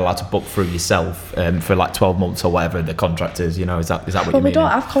then allowed to book through yourself for like 12 months or whatever the contract is? You know, is that what you mean? Well, we don't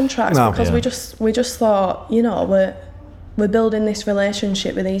have contracts because we just thought, you know, we're building this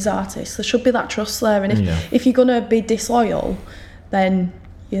relationship with these artists. There should be that trust there, and if you're gonna be disloyal, then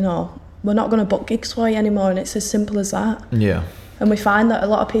you know we're not gonna book gigs for you anymore, and it's as simple as that. Yeah. And we find that a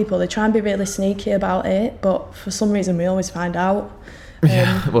lot of people, they try and be really sneaky about it, but for some reason we always find out.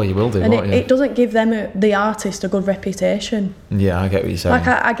 Well, you will do, and won't you? It doesn't give them the artist a good reputation. Yeah, I get what you're saying. Like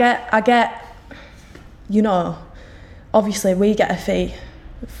I get, you know, obviously we get a fee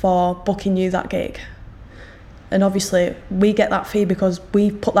for booking you that gig, and obviously we get that fee because we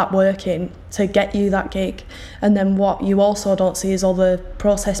put that work in to get you that gig. And then what you also don't see is all the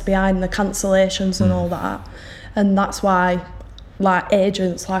process behind the cancellations and all that, and that's why like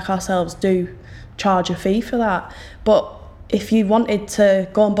agents like ourselves do charge a fee for that. But if you wanted to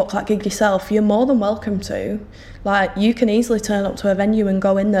go and book that gig yourself, you're more than welcome to. Like, you can easily turn up to a venue and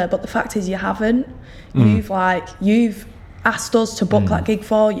go in there, but the fact is you haven't. You've asked us to book that gig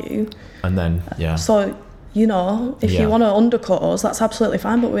for you. And then, so, you know, if you want to undercut us, that's absolutely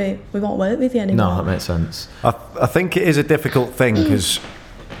fine, but we won't work with you anymore. No, that makes sense. I think it is a difficult thing because,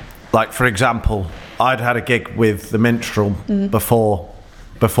 like, for example, I'd had a gig with the Minstrel before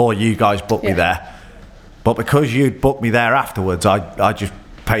you guys booked me there. But because you'd booked me there afterwards, I just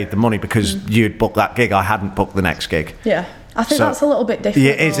paid the money because you'd booked that gig. I hadn't booked the next gig. Yeah, I think that's a little bit different.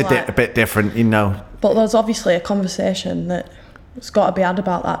 Yeah, it is a bit different, you know. But there's obviously a conversation that's got to be had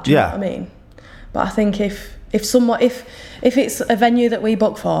about that. Do you know what I mean? But I think if it's a venue that we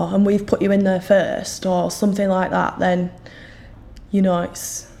book for and we've put you in there first or something like that, then you know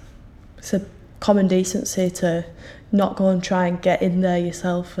it's a common decency to not go and try and get in there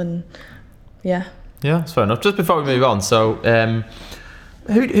yourself. And yeah, that's fair enough. Just before we move on, so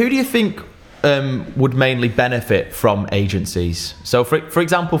who do you think would mainly benefit from agencies? So for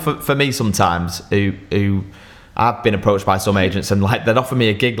example, for me sometimes, who I've been approached by some agents and like they'd offer me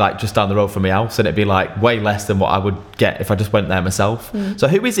a gig like just down the road from my house, and it'd be like way less than what I would get if I just went there myself. So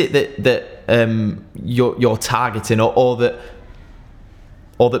who is it that you're targeting, or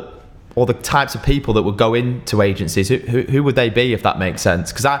the types of people that would go into agencies? Who would they be, if that makes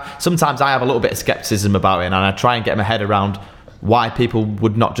sense? Because sometimes I have a little bit of skepticism about it, and I try and get my head around why people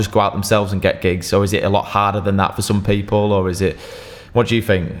would not just go out themselves and get gigs. Or is it a lot harder than that for some people, or is it? What do you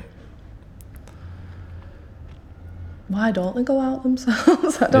think? Why don't they go out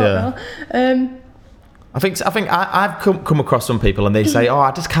themselves? I don't know. I think I've come across some people and they say, "Oh,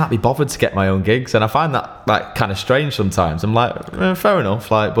 I just can't be bothered to get my own gigs," and I find that like kind of strange sometimes. I'm like, fair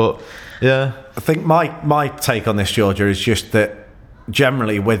enough, like, but yeah. I think my take on this, Georgia, is just that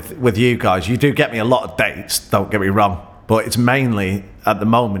generally with you guys, you do get me a lot of dates. Don't get me wrong, but it's mainly at the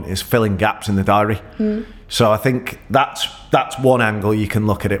moment is filling gaps in the diary. So I think that's one angle you can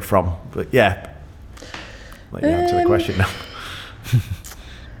look at it from. But yeah, let you answer the question now.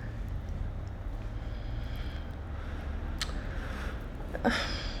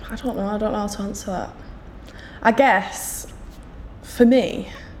 I don't know how to answer that. I guess, for me,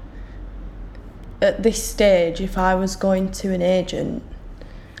 at this stage, if I was going to an agent,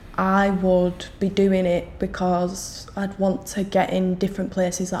 I would be doing it because I'd want to get in different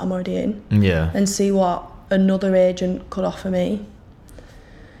places that I'm already in. Yeah. And see what another agent could offer me,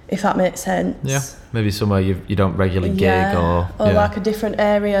 if that makes sense. Yeah. Maybe somewhere you don't regularly gig or like a different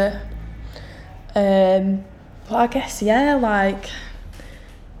area. But I guess, like...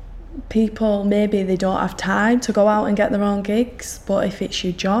 people, maybe they don't have time to go out and get their own gigs, but if it's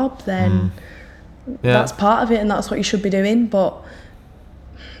your job, then that's part of it and that's what you should be doing. But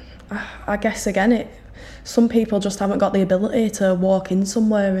I guess again, some people just haven't got the ability to walk in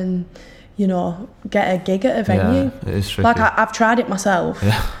somewhere and, you know, get a gig at a venue. It is tricky. Like I've tried it myself,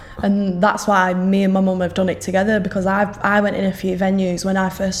 and that's why me and my mum have done it together, because I went in a few venues when I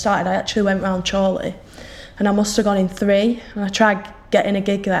first started. I actually went round Chorley and I must have gone in 3, and I tried getting a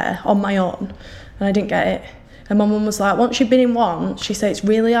gig there on my own and I didn't get it. And my mum was like, once you've been in one, she said it's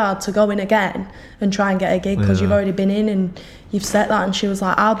really hard to go in again and try and get a gig because you've already been in and you've set that. And she was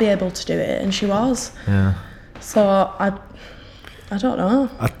like, I'll be able to do it, and she was. So I don't know.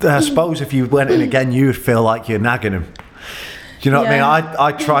 I suppose if you went in again, you would feel like you're nagging him. Do you know what I mean?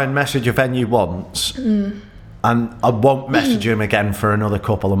 I try and message a venue once and I won't message him again for another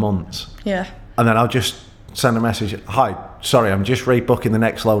couple of months. Yeah. And then I'll just send a message, hi, sorry, I'm just rebooking the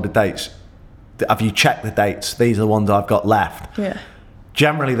next load of dates. Have you checked the dates? These are the ones I've got left. Yeah.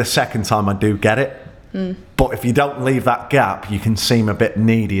 Generally, the second time I do get it. But if you don't leave that gap, you can seem a bit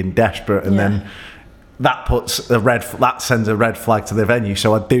needy and desperate, and then that sends a red flag to the venue.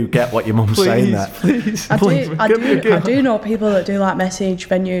 So I do get what your mum's saying there. Please. I do know people that do like message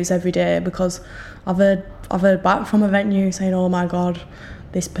venues every day, because I've heard back from a venue saying, oh my god,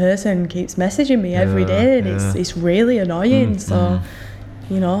 this person keeps messaging me every day, and it's really annoying. Don't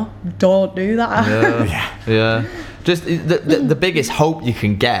do that. Yeah. Just the biggest hope you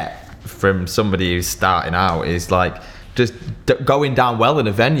can get from somebody who's starting out is like just going down well in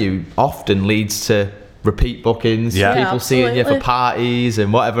a venue often leads to repeat bookings, people seeing you for parties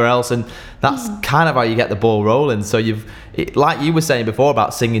and whatever else, and that's kind of how you get the ball rolling. So like you were saying before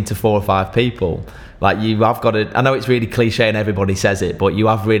about singing to 4 or 5 people, like you have got to, I know it's really cliche and everybody says it, but you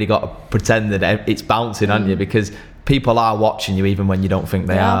have really got to pretend that it's bouncing, haven't you? Because people are watching you even when you don't think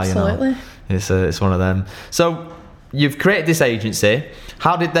they are. Absolutely. It's one of them. So you've created this agency.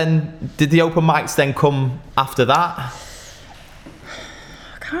 How did the open mics then come after that?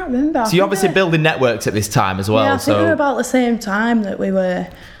 I can't remember. So you're obviously building networks at this time as well. Yeah, I think we were about the same time that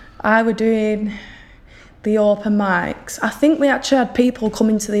I were doing the open mics. I think we actually had people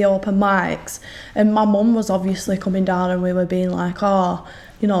coming to the open mics, and my mum was obviously coming down, and we were being like, oh,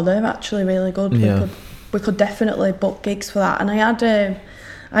 they're actually really good. We could definitely book gigs for that. And I had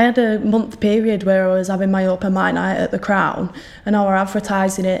a month period where I was having my open mic night at the Crown, and I were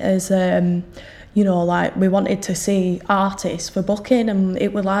advertising it as like we wanted to see artists for booking, and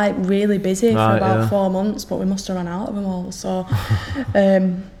it was like really busy for about 4 months, but we must have run out of them all. So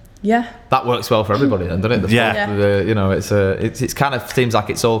that works well for everybody then, doesn't it? It's kind of seems like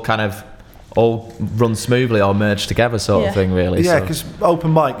it's all run smoothly or merged together sort of thing, really. Yeah, because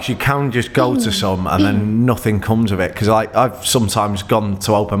open mics, you can just go to some and then nothing comes of it. Because I've sometimes gone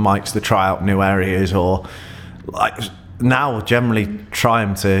to open mics to try out new areas, or like now generally try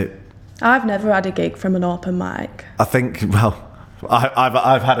them to. I've never had a gig from an open mic. I think,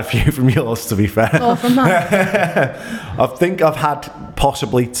 I've had a few from yours, to be fair. Oh, from that? I think I've had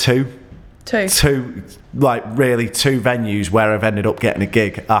possibly two, like really 2 venues where I've ended up getting a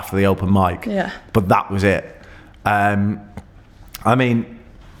gig after the open mic. Yeah. But that was it. I mean,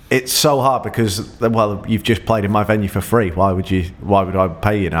 it's so hard because, well, you've just played in my venue for free. Why would I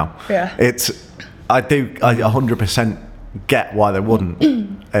pay you now? Yeah. I 100% get why they wouldn't,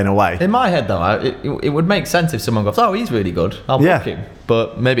 in a way. In my head, though, it would make sense if someone goes, oh, he's really good, I'll book him.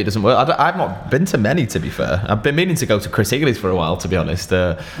 But maybe it doesn't work. I've not been to many, to be fair. I've been meaning to go to Chris Higley's for a while, to be honest.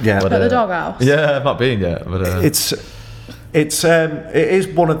 At the doghouse? Yeah, I've not been yet. But it is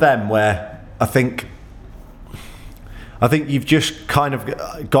one of them where I think you've just kind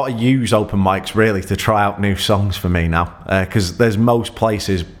of got to use open mics really to try out new songs for me now, because there's most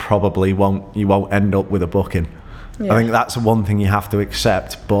places probably won't end up with a booking. Yeah. I think that's one thing you have to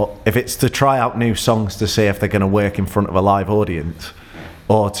accept. But if it's to try out new songs to see if they're going to work in front of a live audience,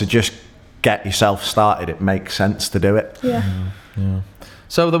 or to just get yourself started, it makes sense to do it. Yeah.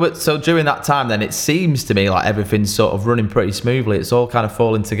 So during that time, then it seems to me like everything's sort of running pretty smoothly. It's all kind of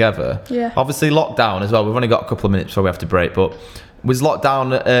falling together. Yeah. Obviously, lockdown as well. We've only got a couple of minutes before we have to break. But was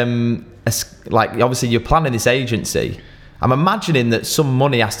lockdown like obviously you're planning this agency? I'm imagining that some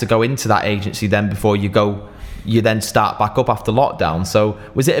money has to go into that agency then before you then start back up after lockdown. So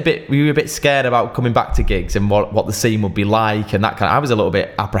were you a bit scared about coming back to gigs and what the scene would be like and that kind of? I was a little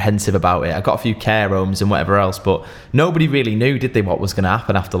bit apprehensive about it. I got a few care homes and whatever else, but nobody really knew, did they, what was going to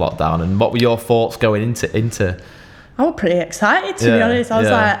happen after lockdown? And what were your thoughts going into? I was pretty excited, to be honest.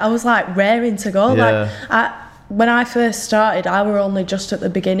 I was like raring to go. Like when I first started, I were only just at the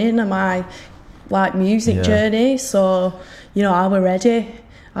beginning of my music journey, so I were ready.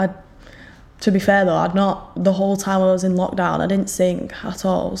 To be fair though, the whole time I was in lockdown, I didn't sing at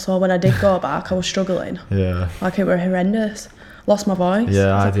all. So when I did go back, I was struggling. Yeah. Like it were horrendous. Lost my voice.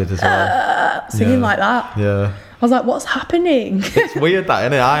 Yeah, I did as well. Singing like that. Yeah. I was like, what's happening? It's weird that,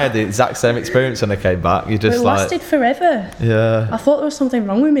 isn't it? I had the exact same experience when I came back. You just it lasted forever. Yeah. I thought there was something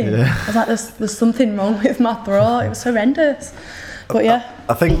wrong with me. Yeah. I was like, there's something wrong with my throat. It was horrendous. But yeah.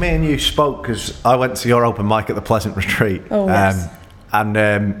 I think me and you spoke because I went to your open mic at the Pleasant Retreat. Oh, yes.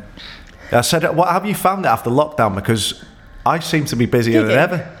 I said, what have you found after lockdown? Because I seem to be busier than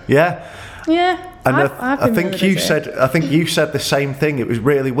ever. Yeah. Yeah. And I think really you said the same thing. It was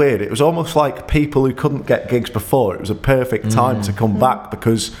really weird. It was almost like people who couldn't get gigs before, it was a perfect time to come back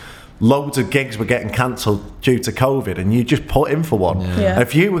because loads of gigs were getting cancelled due to COVID and you just put in for one. Yeah.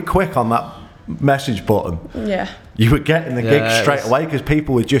 If you were quick on that message button, you were getting the gig straight away because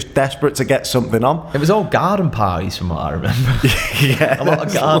people were just desperate to get something on. It was all garden parties from what I remember. Yeah, a lot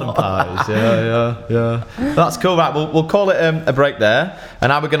of garden parties. Yeah. That's cool. Right, we'll call it a break there, and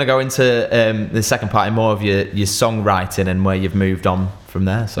now we're going to go into the second part in more of your songwriting and where you've moved on from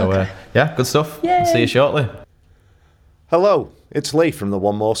there. So Okay. yeah, good stuff. Yay. See you shortly. Hello, it's Lee from the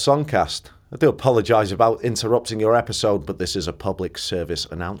One More Songcast. I do apologise about interrupting your episode, but this is a public service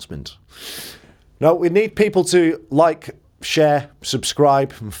announcement. Now, we need people to like, share,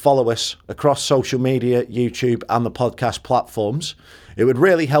 subscribe and follow us across social media, YouTube and the podcast platforms. It would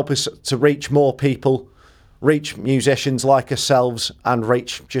really help us to reach more people, reach musicians like ourselves and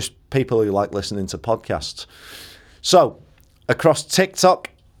reach just people who like listening to podcasts. So, across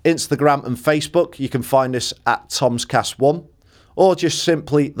TikTok, Instagram and Facebook, you can find us at TomsCast1 or just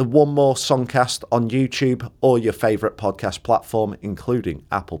simply the One More Songcast on YouTube or your favourite podcast platform, including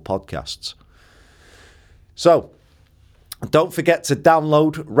Apple Podcasts. So, don't forget to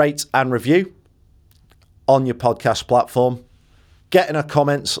download, rate and review on your podcast platform. Get in our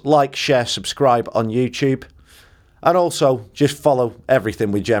comments, like, share, subscribe on YouTube. And also, just follow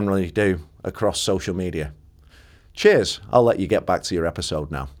everything we generally do across social media. Cheers. I'll let you get back to your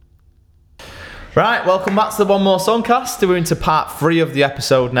episode now. Right, welcome back to the One More Songcast. We're into part 3 of the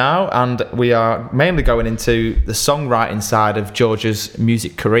episode now, and we are mainly going into the songwriting side of George's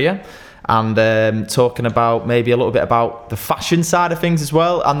music career and talking about maybe a little bit about the fashion side of things as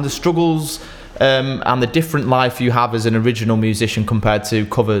well and the struggles and the different life you have as an original musician compared to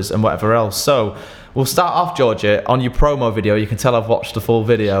covers and whatever else. So we'll start off, Georgia, on your promo video. You can tell I've watched the full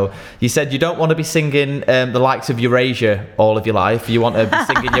video. You said you don't want to be singing the likes of Eurasia all of your life. You want to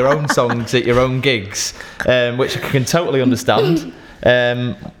be singing your own songs at your own gigs, which I can totally understand.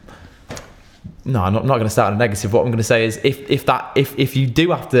 No, I'm not going to start on a negative. What I'm going to say is, if you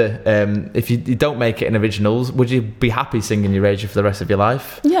do have to, if you don't make it in originals, would you be happy singing Eurasia for the rest of your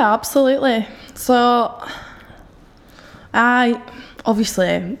life? Yeah, absolutely. So,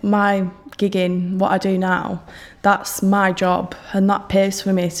 obviously, my gigging, what I do now, that's my job, and that pays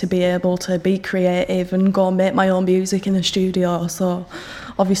for me to be able to be creative and go and make my own music in the studio. So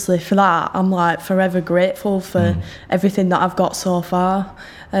obviously for that, I'm like forever grateful for everything that I've got so far.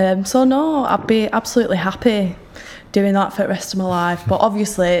 So no, I'd be absolutely happy doing that for the rest of my life. But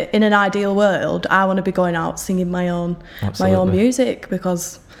obviously, in an ideal world, I want to be going out singing my own music,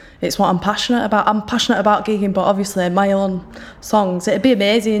 because it's what I'm passionate about. I'm passionate about gigging, but obviously my own songs. It'd be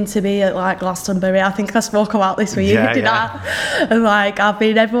amazing to be at like Glastonbury. I think I spoke about this with you, didn't I? And like I've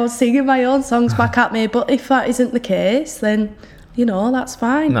been everyone singing my own songs back at me. But if that isn't the case, then that's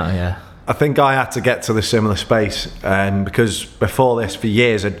fine. No, yeah. I think I had to get to the similar space because before this, for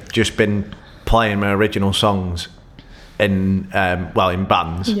years, I'd just been playing my original songs in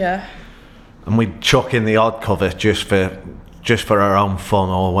bands. Yeah. And we'd chuck in the odd cover just for our own fun,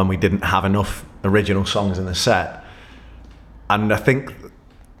 or when we didn't have enough original songs in the set. And I think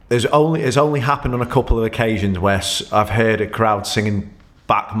it's only happened on a couple of occasions where I've heard a crowd singing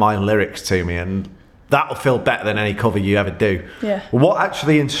back my lyrics to me, and that'll feel better than any cover you ever do. Yeah. What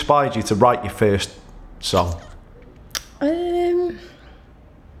actually inspired you to write your first song?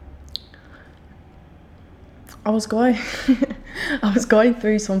 I was going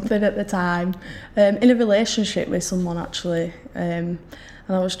through something at the time, in a relationship with someone actually, and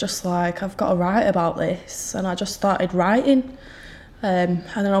I was just like, I've got to write about this, and I just started writing, and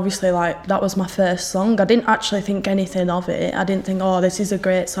then obviously like that was my first song. I didn't actually think anything of it. I didn't think, oh, this is a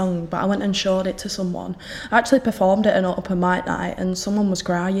great song, but I went and showed it to someone. I actually performed it at an open mic night, and someone was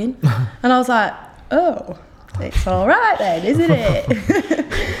crying, and I was like, oh, it's all right then, isn't it?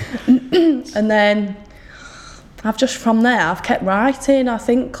 And then from there, I've kept writing. I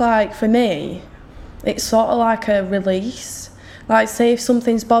think, like, for me, it's sort of like a release. Like, say if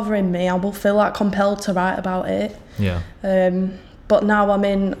something's bothering me, I will feel, like, compelled to write about it. Yeah. But now I'm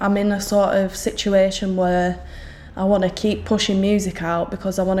in a sort of situation where I want to keep pushing music out,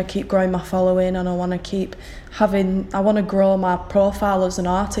 because I want to keep growing my following, and I want to grow my profile as an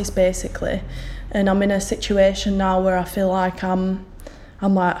artist, basically. And I'm in a situation now where I feel like I'm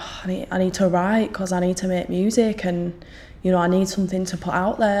like, I need to write, because I need to make music, and I need something to put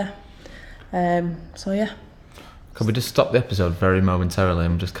out there. So yeah. Could we just stop the episode very momentarily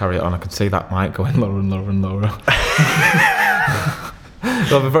and just carry it on? I can see that mic going lower and lower and lower.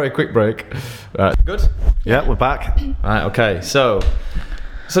 We'll have a very quick break. Right, good? Yeah, we're back. Right, okay. So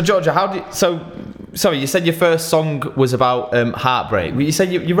Georgia, sorry, you said your first song was about heartbreak. You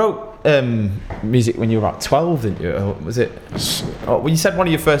said you wrote music when you were about 12, didn't you? Or was it? Well, you said one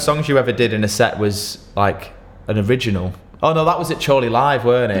of your first songs you ever did in a set was like an original. Oh no, that was at Chorley Live,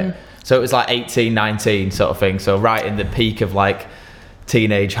 weren't it? So it was like 18, 19 sort of thing. So right in the peak of like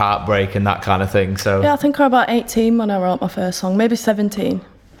teenage heartbreak and that kind of thing. So yeah, I think I was about 18 when I wrote my first song, maybe 17.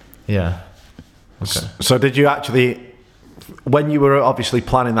 Yeah. Okay. So did you actually when you were obviously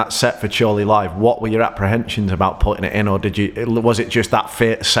planning that set for Chorley Live, what were your apprehensions about putting it in, or was it just that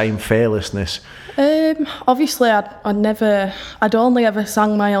same fearlessness? Obviously, I'd only ever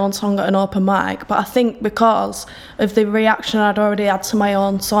sang my own song at an open mic, but I think because of the reaction I'd already had to my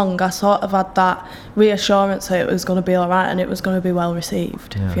own song, I sort of had that reassurance that it was going to be all right and it was going to be well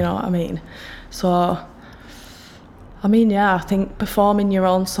received, if you know what I mean. So, I mean, yeah, I think performing your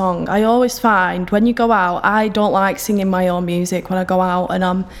own song, I always find when you go out, I don't like singing my own music when I go out and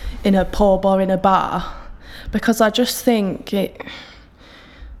I'm in a pub or in a bar, because I just think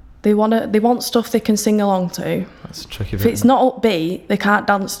they want stuff they can sing along to. That's a tricky bit. If it's not upbeat, they can't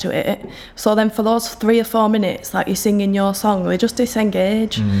dance to it. So then for those 3 or 4 minutes that you're singing your song, they just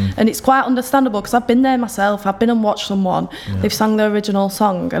disengage. And it's quite understandable, because I've been there myself. I've been and watched someone, they've sang the original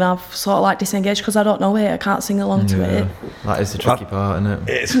song and I've sort of like disengaged because I don't know it, I can't sing along to it. That is the tricky part, isn't it?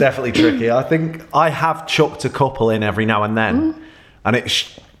 It's definitely tricky. I think I have chucked a couple in every now and then, and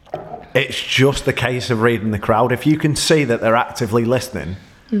it's just a case of reading the crowd. If you can see that they're actively listening,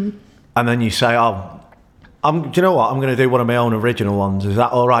 and then you say, do you know what, I'm going to do one of my own original ones, is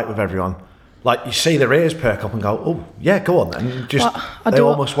that all right with everyone? Like, you see their ears perk up and go, oh yeah, go on then. They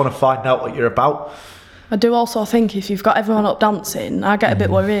almost want to find out what you're about. I do also think if you've got everyone up dancing, I get a bit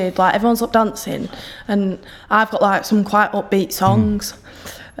worried. Like, everyone's up dancing and I've got like some quite upbeat songs,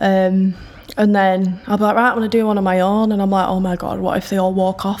 and then I'll be like, right, I'm going to do one of my own, and I'm like, oh my god, what if they all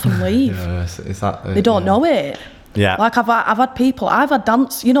walk off and leave? They don't know it. Yeah. Like, I've had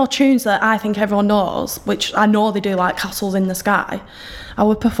dance, tunes that I think everyone knows, which I know they do, like Castles in the Sky. I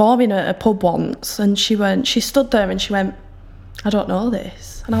was performing at a pub once and she stood there and she went, I don't know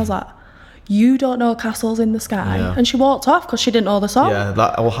this. And I was like, you don't know Castles in the Sky? Yeah. And she walked off because she didn't know the song. Yeah,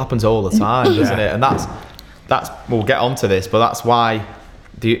 that all happens all the time, doesn't it? And that's we'll get onto this, but that's why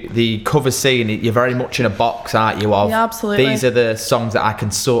the cover scene, you're very much in a box, aren't you? Yeah, absolutely. These are the songs that I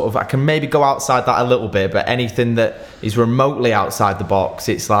can maybe go outside that a little bit, but anything that is remotely outside the box,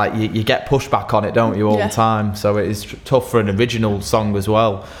 it's like you get pushback on it, don't you, all the time? So it is tough for an original song as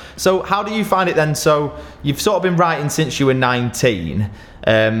well. So how do you find it then? So you've sort of been writing since you were 19.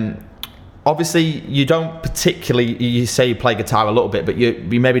 Obviously, you don't particularly, you say you play guitar a little bit, but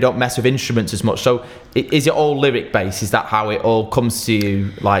you maybe don't mess with instruments as much. So is it all lyric based? Is that how it all comes to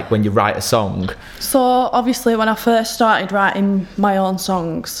you, like when you write a song? So obviously when I first started writing my own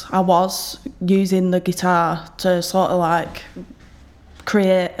songs, I was using the guitar to sort of like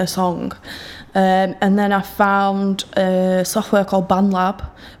create a song. And then I found a software called BandLab,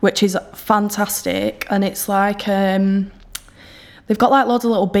 which is fantastic. And it's like... they've got like loads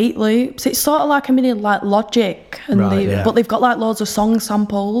of little beat loops. It's sort of like a mini like Logic, but they've got like loads of song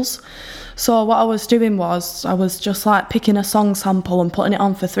samples. So what I was doing was I was just like picking a song sample and putting it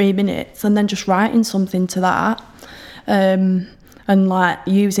on for 3 minutes and then just writing something to that, and like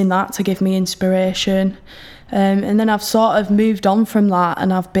using that to give me inspiration. And then I've sort of moved on from that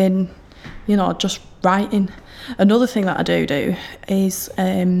and I've been, just writing. Another thing that I do is,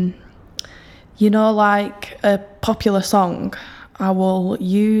 like a popular song, I will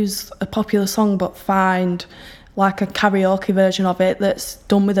use a popular song but find like a karaoke version of it that's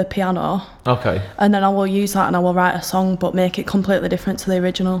done with a piano. Okay. And then I will use that and I will write a song but make it completely different to the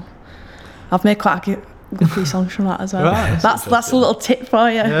original. I've made quite a good few songs from that as well. Right, that's a little tip for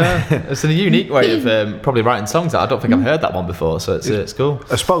you. Yeah, it's a unique way of probably writing songs. I don't think I've heard that one before, so it's cool.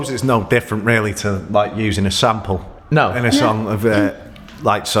 I suppose it's no different really to like using a sample in a song of...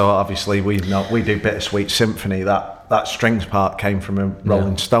 so obviously we do Bittersweet Symphony, that strings part came from a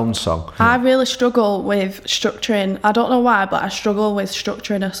Rolling Stones song. I really struggle with structuring. I don't know why, but I struggle with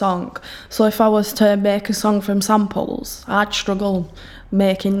structuring a song. So if I was to make a song from samples, I'd struggle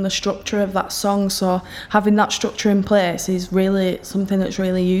making the structure of that song. So having that structure in place is really something that's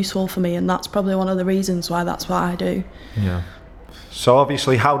really useful for me, and that's probably one of the reasons why that's what I do. Yeah. So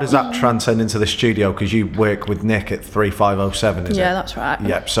obviously, how does that transcend into the studio? Because you work with Nick at 3507, is it? Yeah, that's right.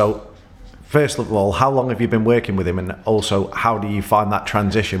 Yep. So first of all, how long have you been working with him? And also, how do you find that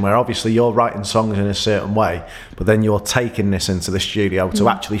transition where obviously you're writing songs in a certain way, but then you're taking this into the studio to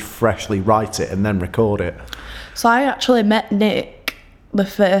actually freshly write it and then record it? So I actually met Nick the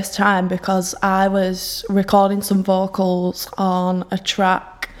first time because I was recording some vocals on a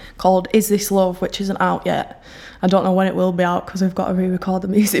track called Is This Love, which isn't out yet. I don't know when it will be out because we've got to re-record the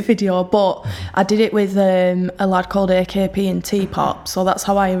music video, but I did it with a lad called AKP and T-Pop, so that's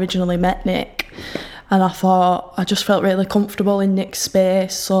how I originally met Nick. And I thought, I just felt really comfortable in Nick's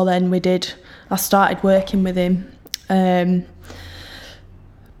space, so then I started working with him.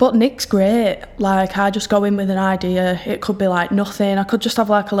 But Nick's great. Like, I just go in with an idea. It could be like nothing. I could just have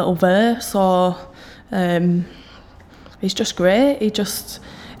like a little verse or he's just great.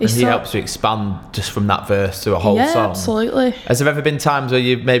 And he helps you expand just from that verse to a whole song. Yeah, absolutely. Has there ever been times where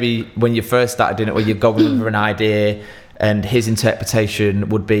you maybe, when you first started doing it, where you're going over an idea and his interpretation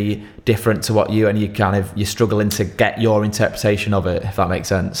would be different to what you're struggling to get your interpretation of it, if that makes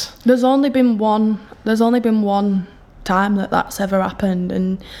sense? There's only been one time that's ever happened,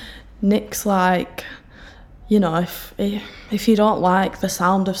 and Nick's like, you know, if you don't like the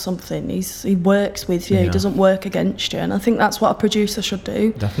sound of something, he works with you. He doesn't work against you, and I think that's what a producer should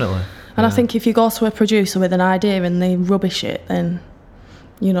do. Definitely. And I think if you go to a producer with an idea and they rubbish it, then,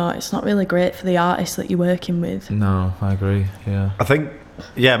 you know, it's not really great for the artist that you're working with. No, I agree. Yeah. I think,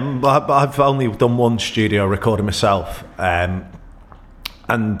 I've only done one studio recording myself, and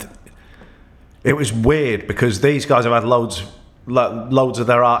it was weird because these guys have had loads of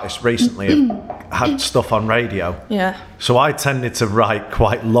their artists recently have had stuff on radio. Yeah. So I tended to write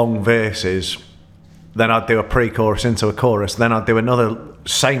quite long verses, then I'd do a pre-chorus into a chorus, then I'd do another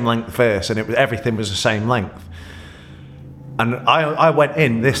same length verse, and everything was the same length. And I went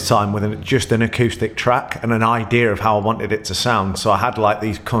in this time with just an acoustic track and an idea of how I wanted it to sound. So I had like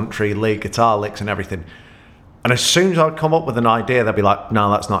these country lead guitar licks and everything. And as soon as I'd come up with an idea, they'd be like,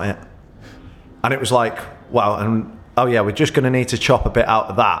 no, that's not it. And it was like, wow, and oh yeah, we're just going to need to chop a bit out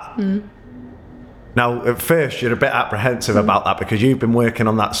of that. Now, at first, you're a bit apprehensive about that because you've been working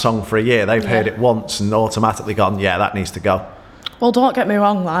on that song for a year. They've heard it once and automatically gone, yeah, that needs to go. Well, don't get me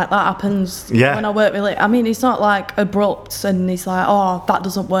wrong, like, that happens when I work with it. I mean, it's not like abrupt and he's like, oh, that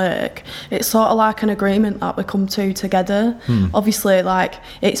doesn't work. It's sort of like an agreement that we come to together. Obviously, like,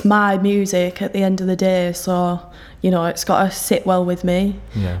 it's my music at the end of the day, so, you know, it's got to sit well with me.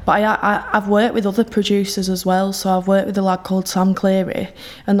 Yeah. But I've worked with other producers as well, so I've worked with a lad called Sam Cleary,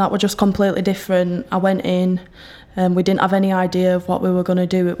 and that were just completely different. I went in, and we didn't have any idea of what we were going to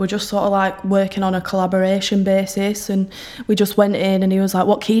do. It was just sort of like working on a collaboration basis, and we just went in and he was like,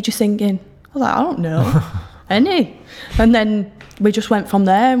 what key do you sing in? I was like, I don't know, any. And then we just went from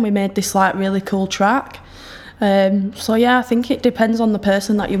there and we made this like really cool track. So yeah, I think it depends on the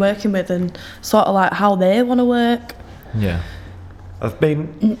person that you're working with and sort of like how they want to work. Yeah.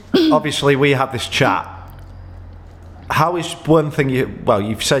 Obviously we had this chat. How is one thing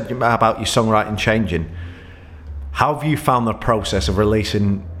you've said about your songwriting changing. How have you found the process of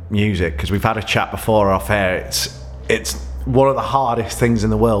releasing music? Because we've had a chat before off air. It's one of the hardest things in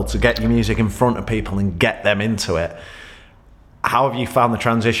the world to get your music in front of people and get them into it. How have you found the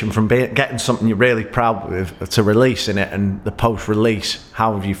transition from getting something you're really proud of to releasing it and the post-release?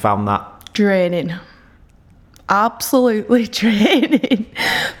 How have you found that? Draining. Absolutely draining.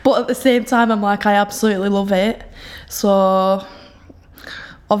 But at the same time, I'm like, I absolutely love it. So,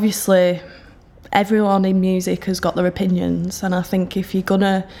 obviously, everyone in music has got their opinions, and I think if you're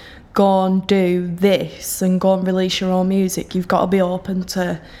gonna go and do this and go and release your own music, you've got to be open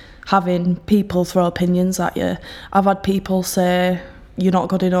to having people throw opinions at you. I've had people say you're not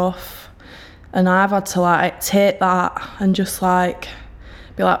good enough, and I've had to like take that and just like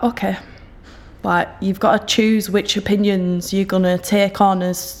be like, okay, like you've got to choose which opinions you're gonna take on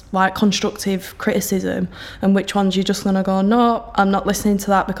as like constructive criticism and which ones you're just gonna go, no, I'm not listening to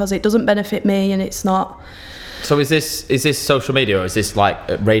that because it doesn't benefit me and it's not. So is this social media or is this like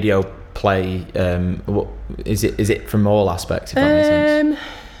radio play? Is it from all aspects? If that makes sense.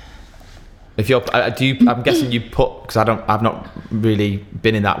 If you're, I'm guessing you put, because I've not really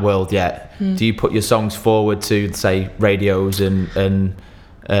been in that world yet. Do you put your songs forward to say radios and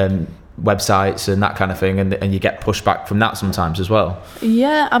websites and that kind of thing, and you get pushback from that sometimes as well?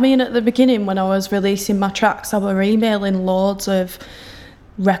 Yeah, I mean, at the beginning when I was releasing my tracks, I were emailing loads of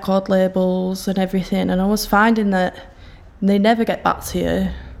record labels and everything, and I was finding that they never get back to you,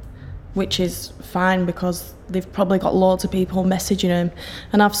 which is fine because they've probably got loads of people messaging them.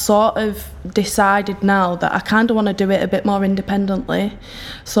 And I've sort of decided now that I kind of want to do it a bit more independently.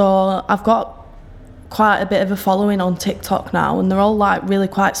 So I've got quite a bit of a following on TikTok now, and they're all like really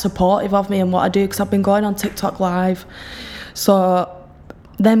quite supportive of me and what I do, because I've been going on TikTok live. So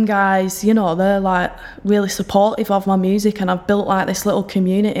them guys, you know, they're like really supportive of my music, and I've built like this little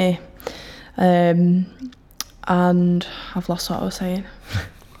community. And I've lost what I was saying.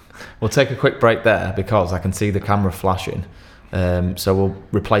 We'll take a quick break there because I can see the camera flashing. So we'll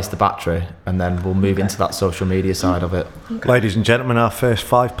replace the battery and then we'll move into that social media side of it. Okay. Ladies and gentlemen, our first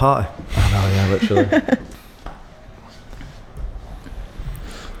 5 party. I know, yeah, literally.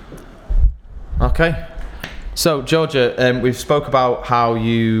 Okay. So, Georgia, we've spoke about how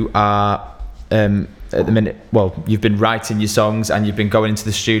you are, at the minute, well, you've been writing your songs and you've been going into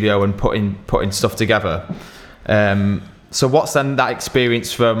the studio and putting stuff together. So what's then that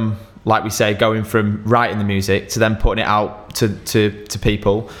experience from like we say, going from writing the music to then putting it out to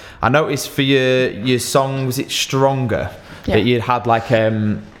people. I noticed for your song, was it Stronger, that you'd had like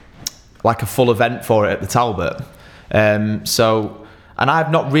a full event for it at the Talbot. And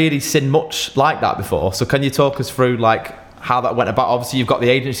I've not really seen much like that before. So can you talk us through like how that went about? Obviously, you've got the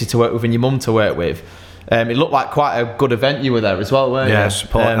agency to work with and your mum to work with. It looked like quite a good event you were there as well, weren't you? Yeah,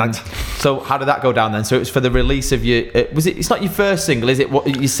 support. So how did that go down then? So it was for the release of your... it's not your first single, is it?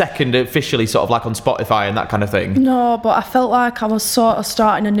 Your second officially, sort of like on Spotify and that kind of thing? No, but I felt like I was sort of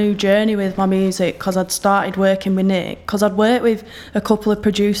starting a new journey with my music because I'd started working with Nick. Because I'd worked with a couple of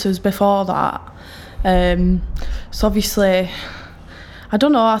producers before that. So obviously, I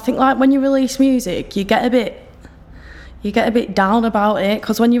don't know, I think like when you release music, you get a bit down about it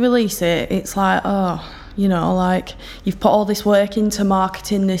because when you release it, it's like, oh... You know, like you've put all this work into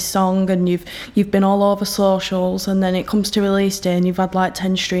marketing this song and you've been all over socials, and then it comes to release day and you've had like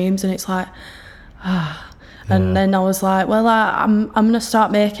 10 streams and it's like, And then I was like, well, I'm going to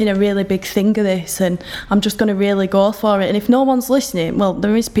start making a really big thing of this and I'm just going to really go for it. And if no one's listening, well,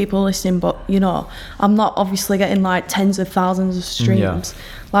 there is people listening, but, you know, I'm not obviously getting like tens of thousands of streams.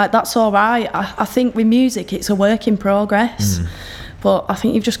 Like, that's all right. I think with music, it's a work in progress. But I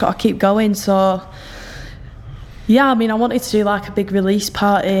think you've just got to keep going. So... yeah, I mean, I wanted to do like a big release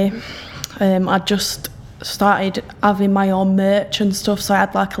party. I just started having my own merch and stuff, so I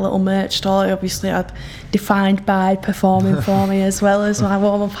had like a little merch store. Obviously, I'd Defined by performing for me as well as my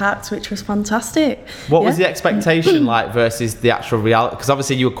warm-up act, which was fantastic. What was the expectation like versus the actual reality? Because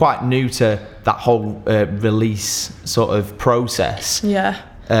obviously you were quite new to that whole release sort of process. Yeah.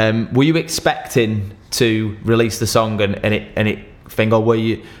 Were you expecting to release the song and it thing, or were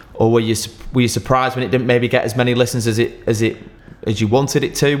you surprised when it didn't maybe get as many listens as you wanted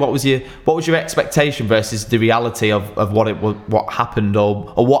it to? What was your expectation versus the reality of what happened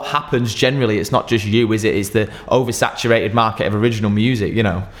or what happens generally? It's not just you, is it? It's the oversaturated market of original music, you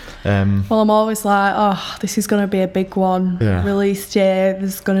know. Well, I'm always like, oh, this is going to be a big one. Yeah. Release day,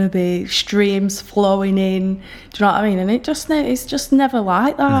 there's going to be streams flowing in. Do you know what I mean? And it's just never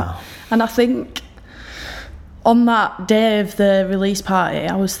like that. No. And I think on that day of the release party,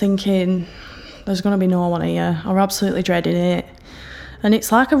 I was thinking, there's going to be no one here. I'm absolutely dreading it. And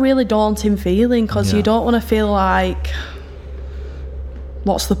it's like a really daunting feeling because you don't want to feel like,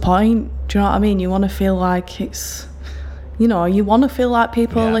 what's the point? Do you know what I mean? You want to feel like it's, you know, you want to feel like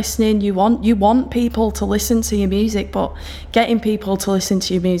people are listening. You want people to listen to your music, but getting people to listen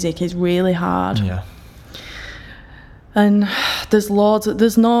to your music is really hard. Yeah. And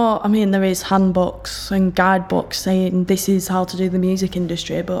there is handbooks and guidebooks saying this is how to do the music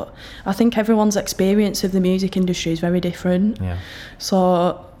industry, but I think everyone's experience of the music industry is very different. Yeah.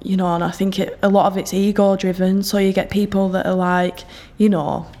 So, you know, and I think a lot of it's ego driven. So you get people that are like, you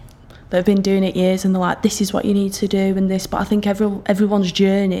know, that have been doing it years and they're like, this is what you need to do and this. But I think everyone's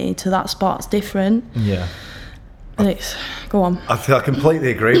journey to that spot's different. Yeah. And go on. I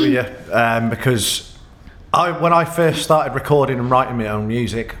completely agree with you because when I first started recording and writing my own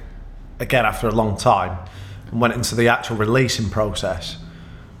music, again after a long time, and went into the actual releasing process,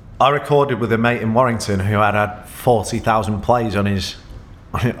 I recorded with a mate in Warrington who had 40,000 plays on his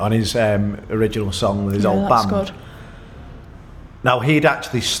original song with his old band. Good. Now he'd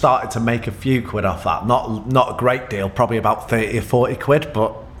actually started to make a few quid off that, not a great deal, probably about 30 or 40 quid,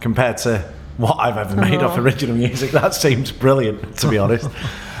 but compared to what I've ever made off original music, that seems brilliant, to be honest.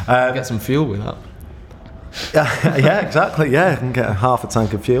 Get some fuel with that. Yeah, exactly. Yeah, I can get half a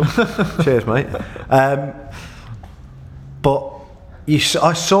tank of fuel. Cheers, mate. But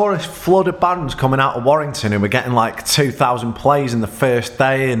I saw a flood of bands coming out of Warrington who were getting like 2,000 plays in the first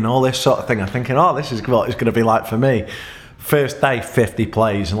day and all this sort of thing. I'm thinking, oh, this is what it's going to be like for me. First day, 50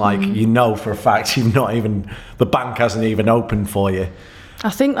 plays, and like you know for a fact the bank hasn't even opened for you. I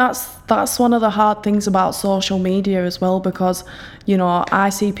think that's one of the hard things about social media as well, because, you know,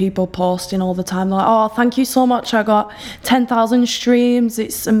 I see people posting all the time like, oh, thank you so much, I got 10,000 streams,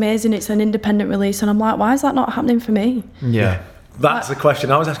 it's amazing, it's an independent release, and I'm like, why is that not happening for me? Yeah. That's the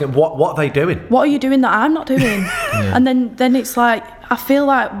question I was asking. What are they doing? What are you doing that I'm not doing? And then it's like, I feel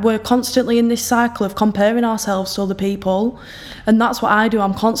like we're constantly in this cycle of comparing ourselves to other people, and that's what I do.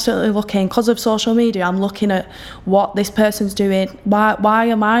 I'm constantly looking, because of social media, I'm looking at what this person's doing. Why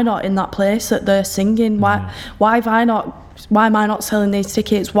am I not in that place that they're singing? Why am I not selling these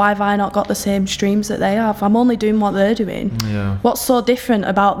tickets? Why have I not got the same streams that they have? I'm only doing what they're doing. Yeah. What's so different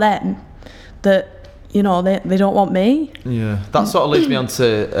about them that, you know, they don't want me? Yeah, that sort of leads me on to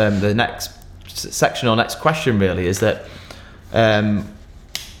the next section or next question, really, is that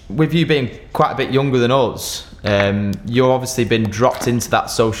with you being quite a bit younger than us, You've obviously been dropped into that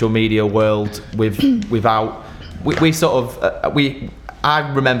social media world without.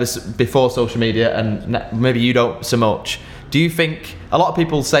 I remember before social media, and maybe you don't so much. Do you think a lot of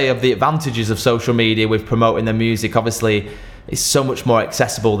people say of the advantages of social media with promoting their music? Obviously, it's so much more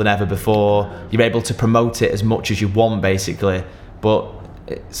accessible than ever before. You're able to promote it as much as you want, basically. But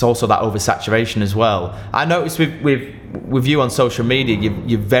it's also that oversaturation as well. I noticed with you on social media,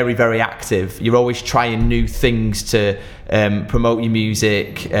 you're very, very active. You're always trying new things to promote your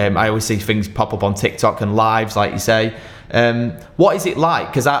music. I always see things pop up on TikTok and lives, like you say. What is it like?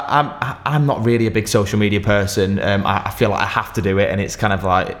 Because I'm not really a big social media person. I feel like I have to do it, and it's kind of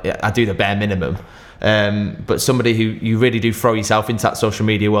like I do the bare minimum. But somebody who you really do throw yourself into that social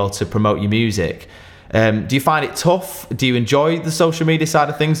media world to promote your music. Do you find it tough? Do you enjoy the social media side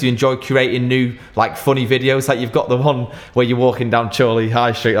of things? Do you enjoy creating new, like, funny videos? Like, you've got the one where you're walking down Chorley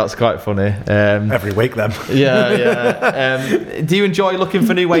High Street. That's quite funny. Every week, then. Yeah. Do you enjoy looking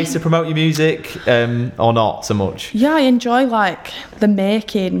for new ways to promote your music, or not so much? Yeah, I enjoy, like, the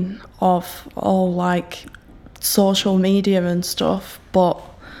making of all, like, social media and stuff. But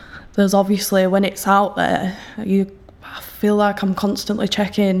there's obviously, when it's out there, I feel like I'm constantly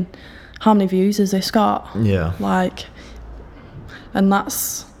checking how many views has this got? Yeah. Like, and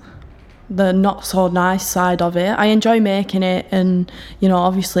that's the not so nice side of it. I enjoy making it, and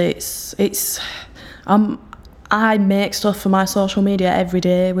obviously I make stuff for my social media every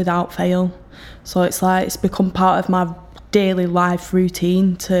day without fail. So it's like it's become part of my daily life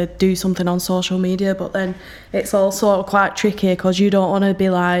routine to do something on social media. But then it's also quite tricky because you don't want to be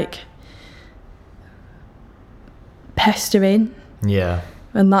like pestering. Yeah.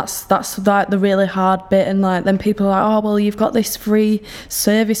 And that's like the really hard bit, and like then people are like, oh well, you've got this free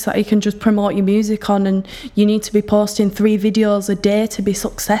service that you can just promote your music on, and you need to be posting 3 videos a day to be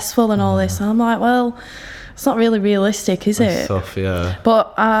successful and all this. And I'm like, well, it's not really realistic, is it? Tough, yeah.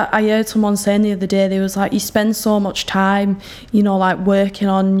 But I heard someone saying the other day, they was like, you spend so much time, like working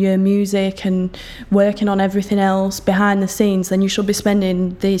on your music and working on everything else behind the scenes, then you should be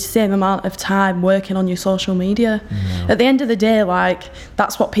spending the same amount of time working on your social media. Yeah. At the end of the day, like,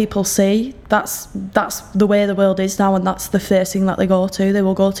 that's what people see. That's the way the world is now, and that's the first thing that they go to. They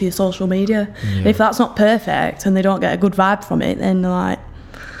will go to your social media. Yeah. If that's not perfect and they don't get a good vibe from it, then they're like,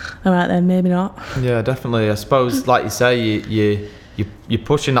 all right then, maybe not. Yeah, definitely. I suppose, like you say, you're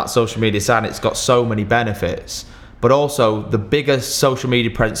pushing that social media side. It's got so many benefits, but also the bigger social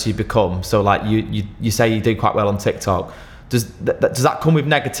media presence you become. So, like you say, you do quite well on TikTok. Does that come with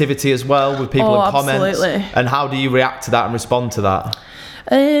negativity as well, with people in comments? Absolutely. And how do you react to that and respond to that?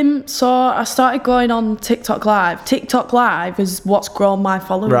 So I started going on TikTok Live. TikTok Live is what's grown my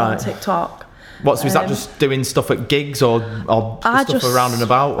following on TikTok. Is that just doing stuff at gigs or stuff around and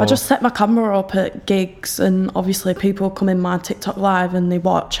about? Or? I just set my camera up at gigs, and obviously people come in my TikTok Live and they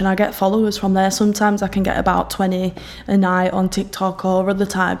watch, and I get followers from there. Sometimes I can get about 20 a night on TikTok, or other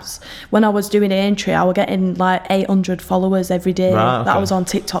times when I was doing entry, I was getting like 800 followers every day that I was on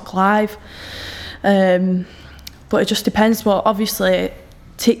TikTok Live. But it just depends. But obviously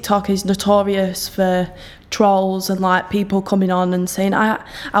TikTok is notorious for trolls and like people coming on and saying, I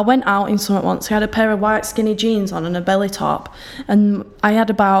went out in something once, I had a pair of white skinny jeans on and a belly top, and I had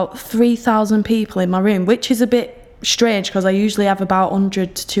about 3,000 people in my room, which is a bit strange because I usually have about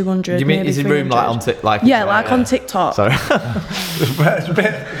 100 to 200. You mean is in room like on TikTok? On TikTok. Sorry. It's a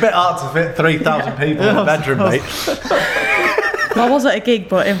bit hard to fit 3,000 people in a bedroom, mate. Well, I was at a gig,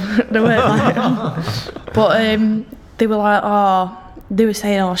 but they weren't like. But they were like, they were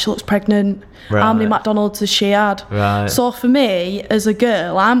saying, she looks pregnant. Right. How many McDonald's has she had? Right. So for me, as a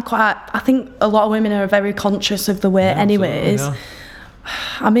girl, I think a lot of women are very conscious of the weight anyways. Yeah.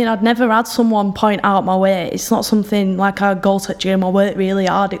 I mean, I'd never had someone point out my weight. It's not something like I go to the gym, I work really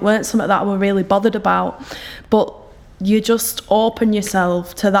hard. It weren't something that I were really bothered about. But you just open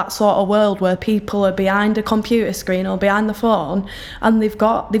yourself to that sort of world where people are behind a computer screen or behind the phone, and they've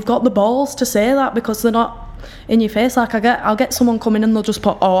got the balls to say that because they're not in your face. Like I'll get someone coming and they'll just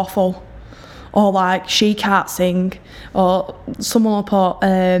put awful, or like she can't sing, or someone will put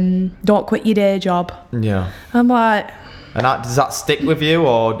don't quit your day job. Yeah. I'm like, and does that stick with you,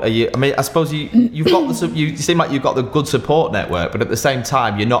 or are you? I mean, I suppose you've got you seem like you've got the good support network, but at the same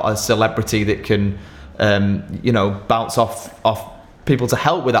time, you're not a celebrity that can bounce off people to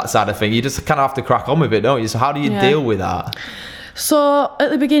help with that side of thing. You just kind of have to crack on with it, don't you? So how do you deal with that? So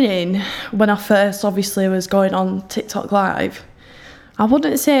at the beginning, when I first obviously was going on TikTok Live, I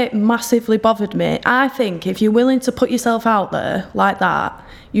wouldn't say it massively bothered me. I think if you're willing to put yourself out there like that,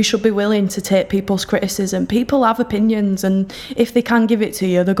 you should be willing to take people's criticism. People have opinions, and if they can give it to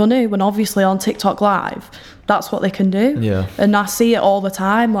you, they're going to. And obviously on TikTok Live, that's what they can do. Yeah. And I see it all the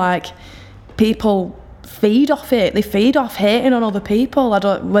time. Like, people feed off it. They feed off hating on other people. I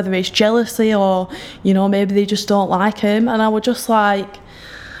don't, whether it's jealousy or, you know, maybe they just don't like him. And I was just like,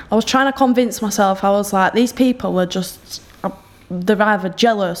 I was trying to convince myself. I was like, these people are just, they're either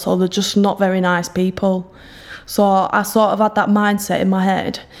jealous or they're just not very nice people. So I sort of had that mindset in my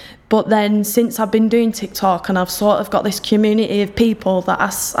head. But then since I've been doing TikTok and I've sort of got this community of people that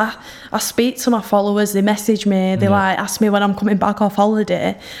I speak to my followers, they message me, they like ask me when I'm coming back off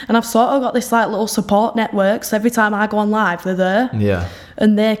holiday. And I've sort of got this like little support network. So every time I go on live, they're there. Yeah.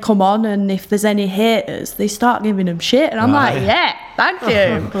 And they come on, and if there's any haters, they start giving them shit. And I'm like, yeah, thank you.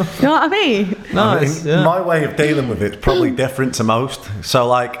 You know what I mean? Nice. My way of dealing with it's probably different to most. So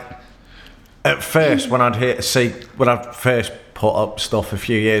like, at first, when I'd first put up stuff a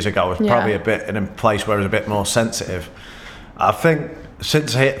few years ago, I was probably a bit in a place where I was a bit more sensitive. I think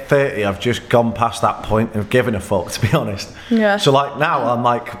since I hit 30, I've just gone past that point of giving a fuck, to be honest. Yeah. So like now, I'm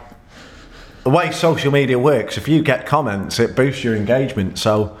like, the way social media works, if you get comments, it boosts your engagement.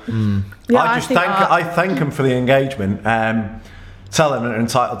 So I thank them for the engagement. Tell them they're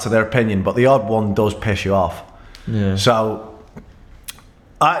entitled to their opinion, but the odd one does piss you off. Yeah. So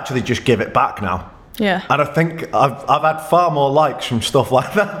I actually just give it back now. Yeah. And I think I've had far more likes from stuff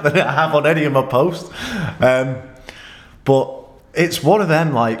like that than I have on any of my posts. But it's one of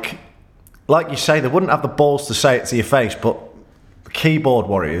them, like you say, they wouldn't have the balls to say it to your face, but keyboard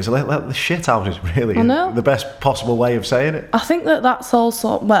warriors, let the shit out is really the best possible way of saying it. I think that's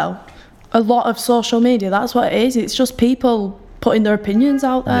also, well, a lot of social media, that's what it is. It's just people putting their opinions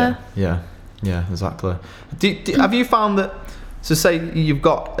out there. Yeah, exactly. Have you found that, so say you've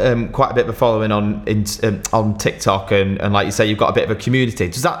got quite a bit of a following on TikTok and like you say, you've got a bit of a community.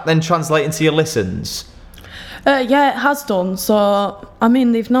 Does that then translate into your listens? Yeah, it has done. So, I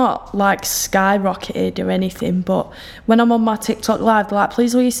mean, they've not like skyrocketed or anything, but when I'm on my TikTok live, they're like,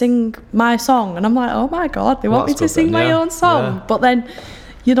 please will you sing my song? And I'm like, oh my God, they want me to sing my own song. Yeah. But then,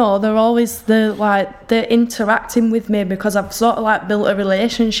 you know, they're interacting with me because I've sort of like built a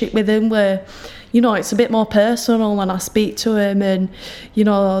relationship with them where, you know, it's a bit more personal when I speak to him, and, you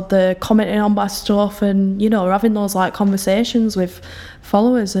know, they're commenting on my stuff, and, you know, we're having those like conversations with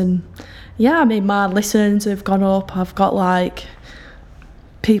followers. And yeah, I mean, my listens have gone up. I've got like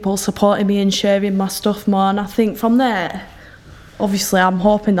people supporting me and sharing my stuff more, and I think from there, obviously I'm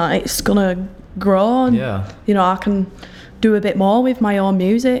hoping that it's gonna grow and you know, I can do a bit more with my own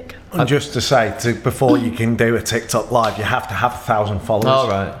music. And just to say, before you can do a TikTok live, you have to have 1,000 followers. All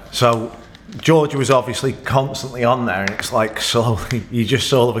right. So George was obviously constantly on there, and it's like slowly, you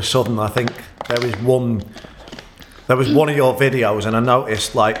just all of a sudden, I think there was one of your videos, and I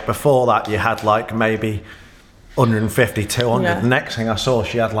noticed like before that you had like maybe 150, 200. Yeah. The next thing I saw,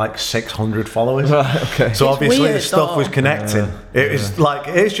 she had like 600 followers. Right, okay. So obviously the stuff was connecting. It was like,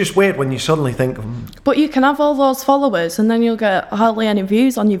 it's just weird when you suddenly think. But you can have all those followers and then you'll get hardly any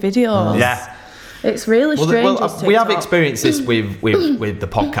views on your videos. Yeah. It's really strange. We have experienced this with the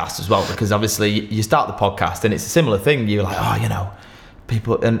podcast as well, because obviously you start the podcast and it's a similar thing. You're like, oh, you know,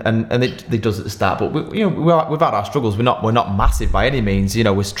 people, and it does at the start, but we've had our struggles. We're not massive by any means. You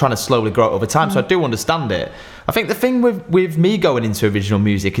know, we're trying to slowly grow over time. So I do understand it. I think the thing with me going into original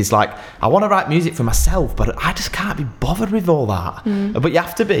music is like, I want to write music for myself, but I just can't be bothered with all that. But you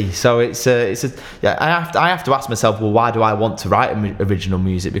have to be. So I have to ask myself, well, why do I want to write original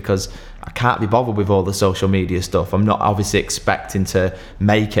music? Because I can't be bothered with all the social media stuff. I'm not obviously expecting to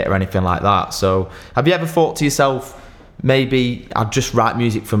make it or anything like that. So have you ever thought to yourself, maybe I'll just write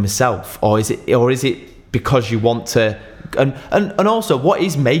music for myself, or is it because you want to? And also, what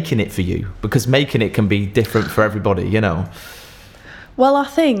is making it for you? Because making it can be different for everybody, you know. Well, I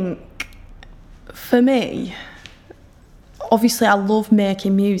think for me, obviously, I love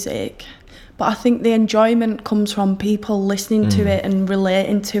making music, but I think the enjoyment comes from people listening to it and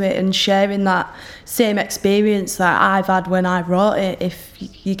relating to it and sharing that same experience that I've had when I wrote it. If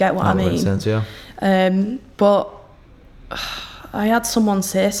you get what I mean. Makes sense, yeah. But I had someone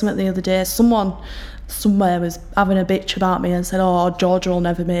say something the other day. Someone somewhere was having a bitch about me and said, oh, Georgia will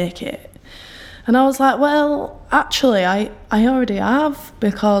never make it. And I was like, well, actually, I already have,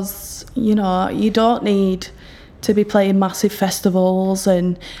 because, you know, you don't need to be playing massive festivals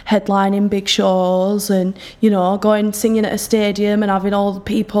and headlining big shows and, you know, going singing at a stadium and having all the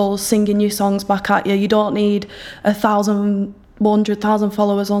people singing your songs back at you. You don't need 1,000 100,000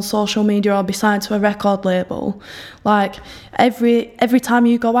 followers on social media or be signed to a record label. Like every time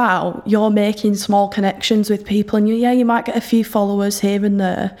you go out, you're making small connections with people, and you might get a few followers here and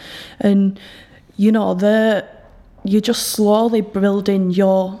there, and you know you're just slowly building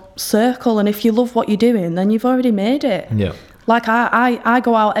your circle. And if you love what you're doing, then you've already made it. Yeah. Like I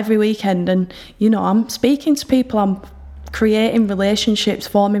go out every weekend, and you know, I'm speaking to people, I'm creating relationships,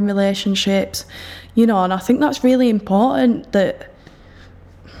 forming relationships, you know, and I think that's really important, that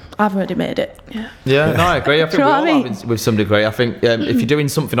I've already made it. Yeah, no, I agree. I think we all I mean? have with some degree. I think if you're doing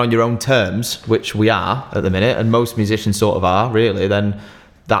something on your own terms, which we are at the minute, and most musicians sort of are, really, then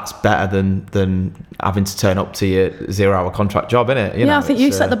that's better than having to turn up to your 0-hour contract job, innit? You know, I think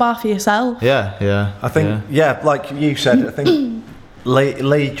you set the bar for yourself. Yeah. I think, like you said, I think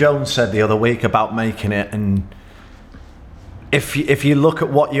Lee Jones said the other week about making it, and if you look at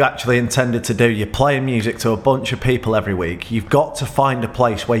what you actually intended to do, you're playing music to a bunch of people every week. You've got to find a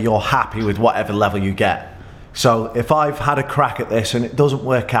place where you're happy with whatever level you get. So if I've had a crack at this and it doesn't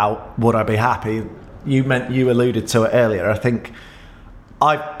work out, would I be happy? You alluded to it earlier. I think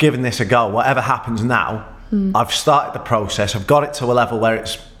I've given this a go. Whatever happens now, I've started the process. I've got it to a level where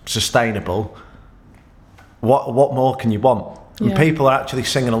it's sustainable. What more can you want? And people are actually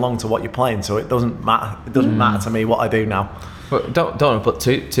singing along to what you're playing, so it doesn't matter. It doesn't matter to me what I do now. But don't want to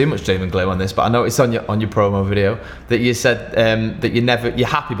put too much doom and gloom on this, but I noticed on your promo video that you said that you're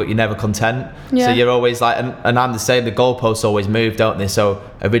happy but you're never content. Yeah. So you're always like, and I'm the same. The goalposts always move, don't they? So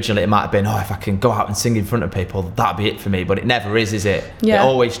originally it might have been, if I can go out and sing in front of people, that'd be it for me. But it never is it? Yeah. It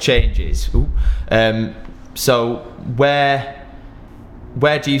always changes. So where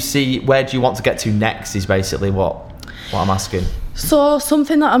do you want to get to next? Is basically what I'm asking. So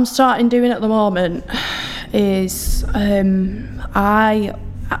something that I'm starting doing at the moment is I've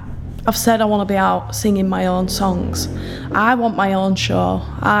said I want to be out singing my own songs. I want my own show.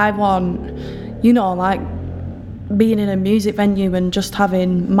 I want, you know, like being in a music venue and just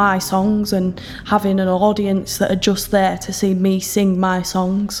having my songs and having an audience that are just there to see me sing my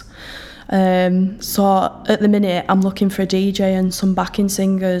songs. So at the minute I'm looking for a DJ and some backing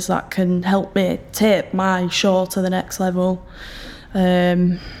singers that can help me take my show to the next level.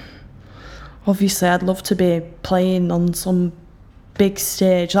 Obviously I'd love to be playing on some big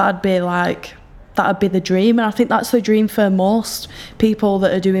stage. That'd be the dream, and I think that's the dream for most people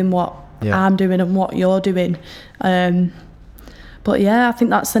that are doing what I'm doing and what you're doing. But yeah, I think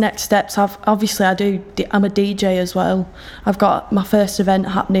that's the next steps. I'm a DJ as well. I've got my first event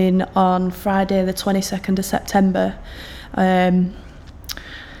happening on Friday the 22nd of September, and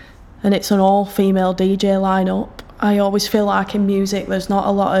it's an all-female DJ lineup. I always feel like in music there's not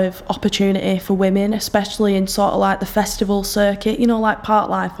a lot of opportunity for women, especially in sort of like the festival circuit, you know, like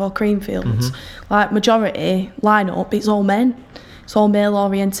Parklife or Creamfields. Like majority lineup, it's all men. It's all male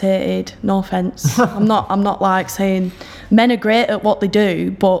orientated, no offence. I'm not like saying men are great at what they do,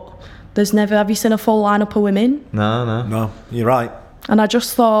 but there's never, have you seen a full lineup of women? No, you're right. And I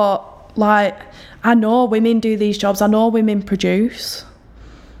just thought, like, I know women do these jobs, I know women produce,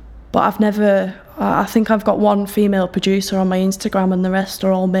 but I think I've got one female producer on my Instagram and the rest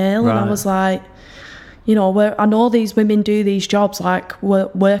are all male. Right. And I was like, you know, I know these women do these jobs, like,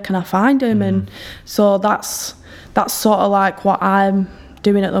 where can I find them? And so that's sort of like what I'm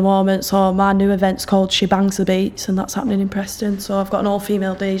doing at the moment. So my new event's called She Bangs the Beats, and that's happening in Preston. So I've got an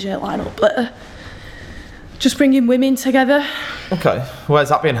all-female DJ lineup, but just bringing women together. Okay, where's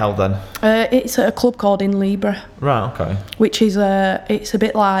that being held then? It's at a club called In Libra. Right, okay. Which is it's a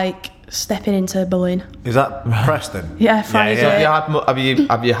bit like stepping into Berlin. Is that Preston? Yeah, Friday. Have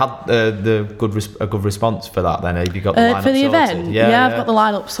you had a good response for that then? Have you got the lineup for the sorted? event? Yeah, I've got the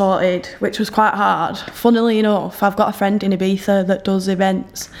lineup sorted, which was quite hard. Funnily enough, I've got a friend in Ibiza that does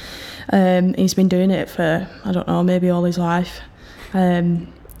events. He's been doing it for, I don't know, maybe all his life.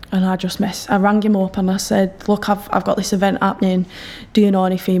 And I rang him up and I said, look, I've got this event happening. Do you know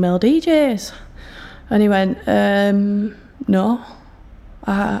any female DJs? And he went, no.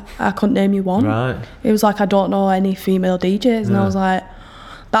 I couldn't name you one. Right. It was like, I don't know any female DJs. And I was like,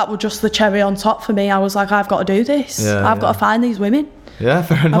 that was just the cherry on top for me. I was like, I've got to do this. I've got to find these women. Yeah,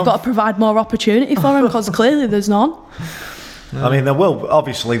 fair enough. I've got to provide more opportunity for them because clearly there's none. I mean, there will,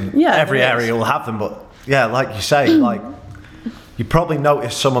 obviously, every area will have them, but yeah, like you say, like, you probably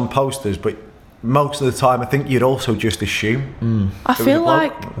notice some on posters, but most of the time I think you'd also just assume. I feel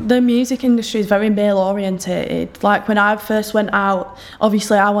like the music industry is very male orientated. Like when I first went out,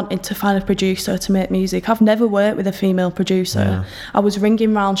 obviously I wanted to find a producer to make music. I've never worked with a female producer. I was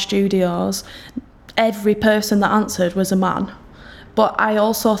ringing round studios. Every person that answered was a man. But I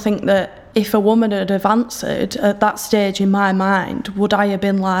also think that if a woman had answered at that stage in my mind, would I have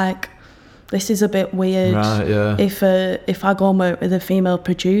been like, this is a bit weird if I go and work with a female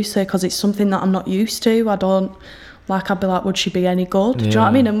producer, because it's something that I'm not used to. I'd be like, would she be any good? Do you know what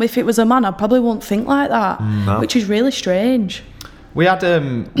I mean? And if it was a man, I probably wouldn't think like that, which is really strange. We had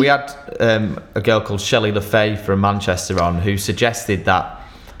a girl called Shelley LaFay from Manchester on, who suggested that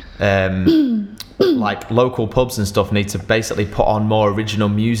like local pubs and stuff need to basically put on more original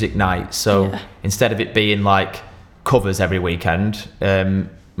music nights. So instead of it being like covers every weekend,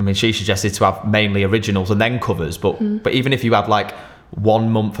 I mean, she suggested to have mainly originals and then covers, but even if you have like 1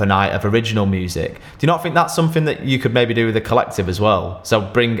 month a night of original music, do you not think that's something that you could maybe do with a collective as well? So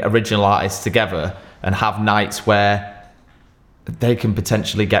bring original artists together and have nights where they can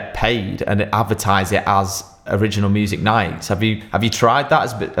potentially get paid and advertise it as original music nights. Have you tried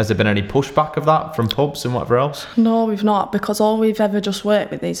that? Has there been any pushback of that from pubs and whatever else? No, we've not, because all we've ever just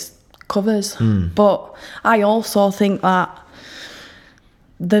worked with is covers. But I also think that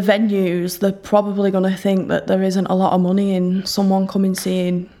the venues, they're probably going to think that there isn't a lot of money in someone coming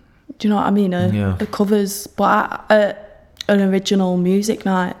seeing, do you know what I mean, the covers, but an original music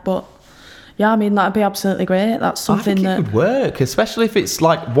night. But yeah, I mean, that'd be absolutely great. That's something that could work, especially if it's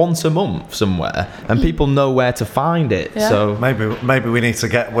like once a month somewhere and people know where to find it. So maybe we need to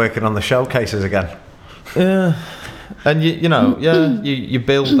get working on the showcases again. Yeah, and you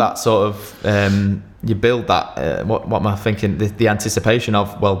build that sort of you build that what am I thinking, the anticipation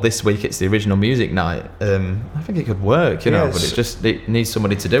of, well, this week it's the original music night. I think it could work, you know, but it needs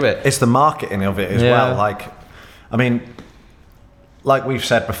somebody to do it. It's the marketing of it as well. Like, I mean, like we've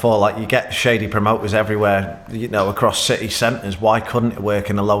said before, like you get shady promoters everywhere, you know, across city centres. Why couldn't it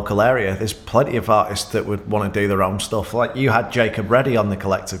work in a local area? There's plenty of artists that would want to do their own stuff. Like you had Jacob Reddy on the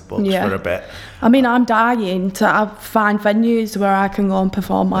collective books for a bit. I mean, I'm dying to find venues where I can go and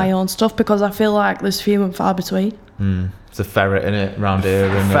perform my own stuff, because I feel like there's few and far between. It's a Ferret in it around here.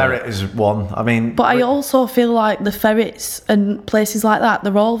 And, Ferret is one. I mean, but I also feel like the Ferrets and places like that,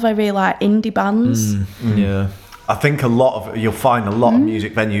 they're all very like indie bands. Yeah. I think you'll find a lot of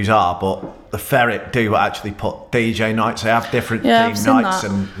music venues are, but the Ferret do actually put DJ nights. They have different theme nights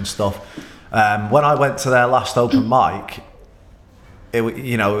and stuff. When I went to their last open mic,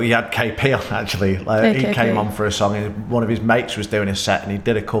 we had KP on actually. Like, he came on for a song, and one of his mates was doing a set, and he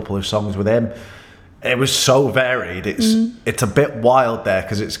did a couple of songs with him. It was so varied. It's a bit wild there,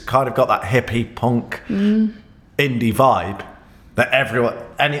 because it's kind of got that hippie punk indie vibe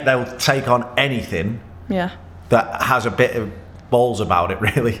that they'll take on anything. Yeah. That has a bit of balls about it,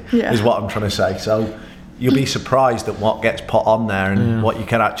 really, is what I'm trying to say. So you'll be surprised at what gets put on there and what you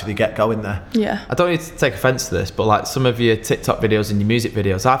can actually get going there. Yeah. I don't need to take offence to this, but like some of your TikTok videos and your music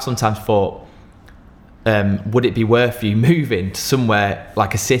videos, I've sometimes thought, would it be worth you moving to somewhere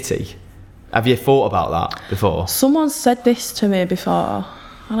like a city? Have you thought about that before? Someone said this to me before,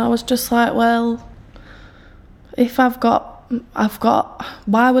 and I was just like, well, if I've got,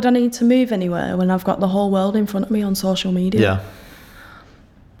 why would I need to move anywhere when I've got the whole world in front of me on social media?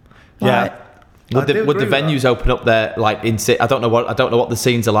 Would the venues open up there, like I don't know what the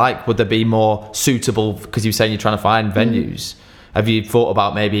scenes are like. Would there be more suitable, because you're saying you're trying to find venues? Have you thought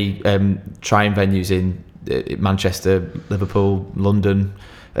about maybe trying venues in Manchester, Liverpool, London?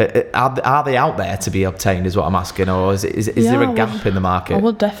 Are they out there to be obtained, is what I'm asking, or is there a gap in the market? I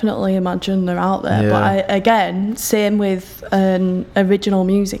would definitely imagine they're out there, but again, same with original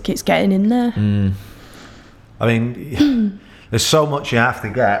music, it's getting in there. I mean, there's so much you have to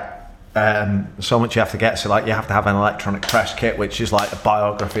get. So like you have to have an electronic press kit, which is like a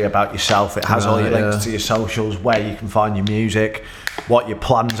biography about yourself. It has all your links to your socials, where you can find your music, what your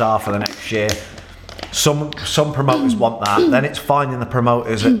plans are for the next year. Some promoters want that. Then it's finding the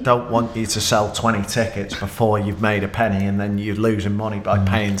promoters that don't want you to sell 20 tickets before you've made a penny, and then you're losing money by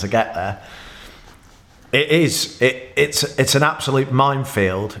paying to get there. It's an absolute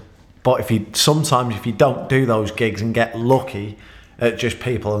minefield. But if you don't do those gigs and get lucky at just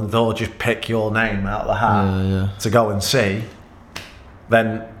people, and they'll just pick your name out of the hat to go and see,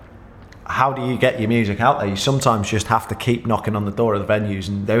 then how do you get your music out there? You sometimes just have to keep knocking on the door of the venues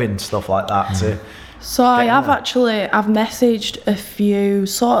and doing stuff like that So I've messaged a few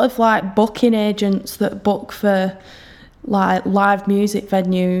sort of like booking agents that book for like live music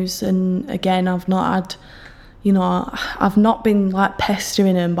venues, and again, I've not been like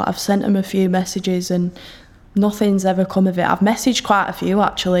pestering them, but I've sent them a few messages and nothing's ever come of it. I've messaged quite a few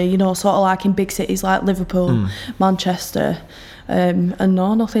actually, sort of like in big cities like Liverpool, Manchester, and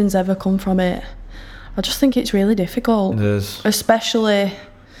no, nothing's ever come from it. I just think it's really difficult. It is. Especially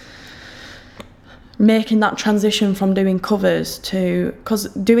making that transition from doing covers to, because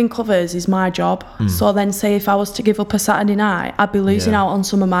doing covers is my job. So then say if I was to give up a Saturday night, I'd be losing out on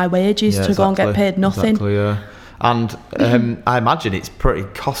some of my wages to go and get paid nothing. Exactly, yeah. And I imagine it's pretty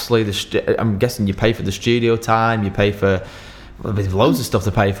costly. I'm guessing you pay for the studio time, you pay for, there's loads of stuff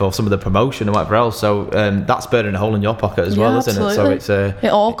to pay for, some of the promotion and whatever else. So that's burning a hole in your pocket as well, isn't it? So it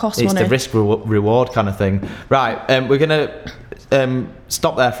all costs money. It's the risk reward kind of thing. Right, we're going to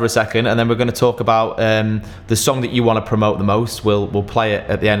stop there for a second, and then we're going to talk about the song that you want to promote the most. We'll play it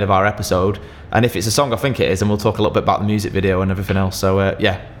at the end of our episode, and if it's a song I think it is, then we'll talk a little bit about the music video and everything else. So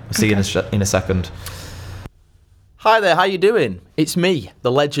we'll see you in a second. Hi there, how you doing? It's me,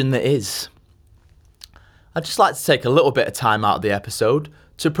 the legend that is. I'd just like to take a little bit of time out of the episode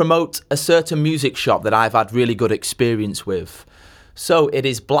to promote a certain music shop that I've had really good experience with. So it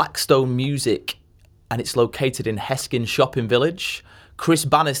is Blackstone Music, and it's located in Heskin Shopping Village. Chris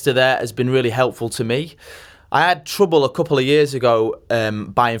Bannister there has been really helpful to me. I had trouble a couple of years ago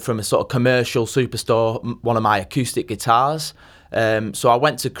buying from a sort of commercial superstore one of my acoustic guitars. So I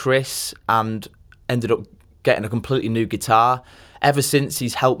went to Chris and ended up getting a completely new guitar. Ever since,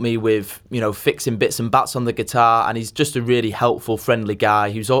 he's helped me with, fixing bits and bats on the guitar, and he's just a really helpful, friendly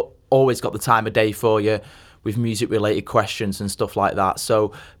guy who's always got the time of day for you with music-related questions and stuff like that.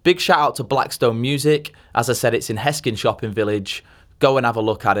 So big shout out to Blackstone Music. As I said, it's in Heskin Shopping Village. Go and have a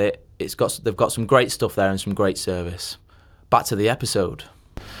look at it. They've got some great stuff there and some great service. Back to the episode.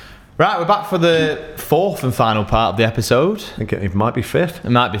 Right, we're back for the fourth and final part of the episode. I think it might be fifth.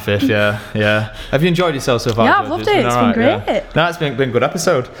 It might be fifth, yeah. Have you enjoyed yourself so far? Yeah, I've loved it. It's been great. Yeah. No, it's been a good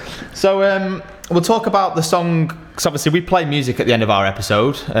episode. So we'll talk about the song, because obviously we play music at the end of our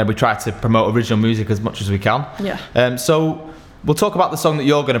episode. We try to promote original music as much as we can. Yeah. So we'll talk about the song that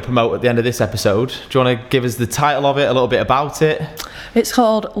you're going to promote at the end of this episode. Do you want to give us the title of it, a little bit about it? It's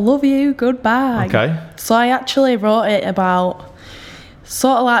called Love You, Goodbye. Okay. So I actually wrote it about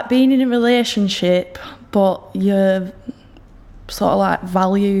sort of like being in a relationship, but your sort of like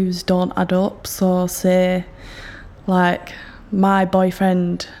values don't add up. So say like my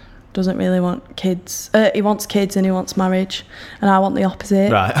boyfriend doesn't really want kids. He wants kids and he wants marriage, and I want the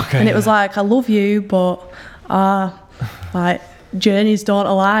opposite. Right, okay. And it was like, I love you, but like journeys don't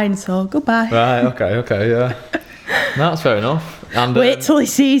align, so goodbye. Right, okay, yeah. No, that's fair enough. And, wait till he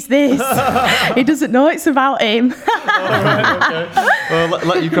sees this. He doesn't know it's about him. Right, okay. Well,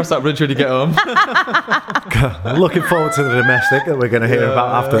 let you cross that bridge when you get home. Looking forward to the domestic that we're going to hear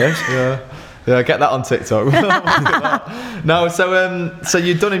about after this. Yeah, get that on TikTok. No, so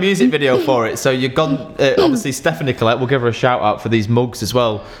you've done a music video for it. So you've gone, obviously Stephanie Collette, we'll give her a shout out for these mugs as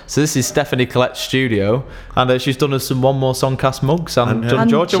well. So this is Stephanie Collette's studio, and she's done us some One More Songcast mugs and done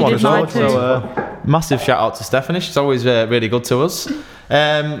Georgia one as well. So massive shout out to Stephanie. She's always really good to us.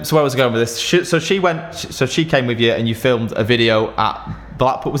 So where was I going with this? She came with you and you filmed a video at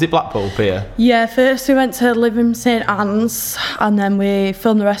Blackpool. Was it Blackpool Pier? Yeah, first we went to Lytham St Anne's, and then we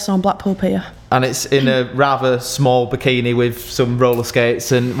filmed the rest on Blackpool Pier. And it's in a rather small bikini with some roller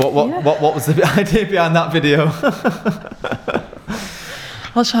skates. And what was the idea behind that video?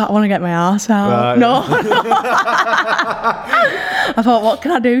 I want to get my arse out. Right. No. I thought, what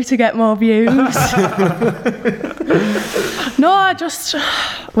can I do to get more views? No,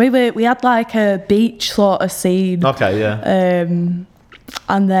 we had like a beach sort of scene. Okay, yeah.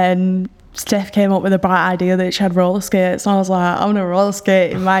 And then Steph came up with a bright idea that she had roller skates, and I was like, I'm gonna roller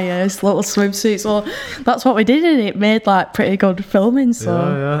skate in my little swimsuit. So that's what we did, and it made like pretty good filming. So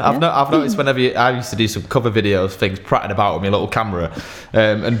yeah. I've noticed whenever I used to do some cover videos, things prattling about with my little camera,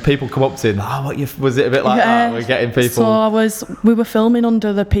 and people come up to me, was it a bit like that? We're getting people. So we were filming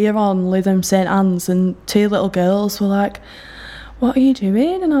under the pier on Lytham St Anne's, and two little girls were like, what are you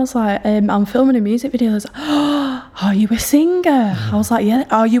doing? And I was like, I'm filming a music video. I was like, oh, are you a singer? I was like, yeah.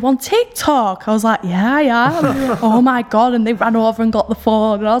 Are you on TikTok? I was like, yeah, I am. Oh my God. And they ran over and got the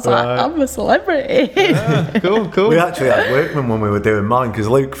phone. And I was like, I'm a celebrity. Yeah, cool. We actually had workmen when we were doing mine, because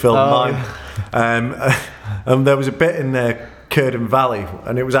Luke filmed mine. And there was a bit in Curden Valley,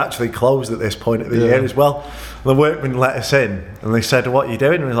 and it was actually closed at this point of the year as well. The workmen let us in, and they said, what are you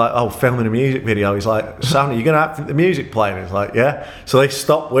doing? And we were like, oh, filming a music video. He's like, Sam, are you going to have the music playing? He's like, yeah. So they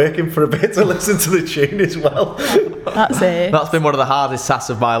stopped working for a bit to listen to the tune as well. That's it. That's been one of the hardest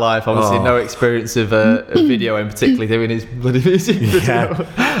tasks of my life. Obviously, no experience of a video, and particularly doing his bloody music video.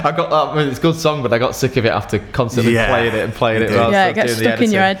 I got that. I mean, it's a good song, but I got sick of it after constantly playing it. Yeah, it gets stuck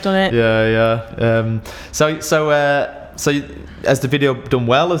in your head, doesn't it? Yeah. So So has the video done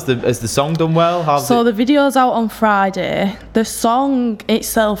well? Has the song done well? The video's out on Friday. The song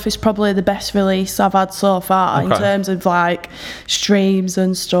itself is probably the best release I've had so far in terms of like streams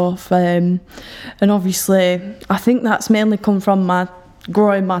and stuff. And obviously, I think that's mainly come from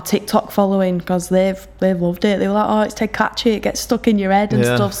growing my TikTok following, because they've loved it. They were like, oh, it's dead catchy, it gets stuck in your head and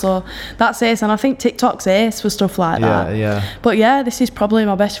stuff. So that's ace, and I think TikTok's ace for stuff like that. Yeah. But yeah, this is probably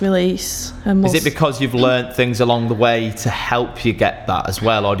my best release. Is it because you've learnt things along the way to help you get that as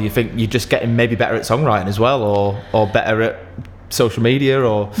well, or do you think you're just getting maybe better at songwriting as well, or better at social media,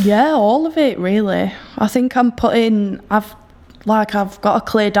 or? Yeah, all of it really. I think I've got a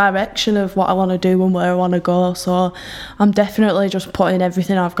clear direction of what I want to do and where I want to go, so I'm definitely just putting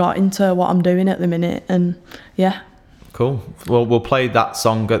everything I've got into what I'm doing at the minute, and yeah. Cool. Well, we'll play that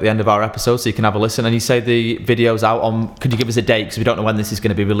song at the end of our episode so you can have a listen. And you say the video's out on, could you give us a date, because we don't know when this is going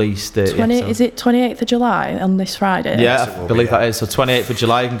to be released? Is it 28th of July on this Friday? Yeah, I believe that is. So 28th of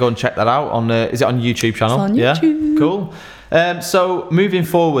July, you can go and check that out on, is it on YouTube channel? It's on YouTube. Yeah, cool. So moving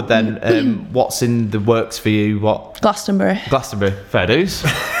forward then, what's in the works for you? Glastonbury. Fair dues.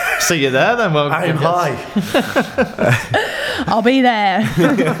 See you there then. Well, I'm high. I'll be there.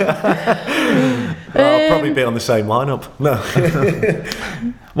 I'll probably be on the same lineup. No.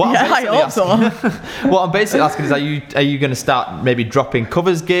 I hope so. What I'm basically asking is, are you going to start maybe dropping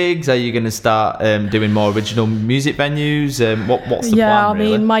covers gigs? Are you going to start doing more original music venues? What's the plan? Yeah, I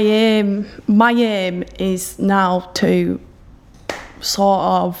mean, my aim is now to sort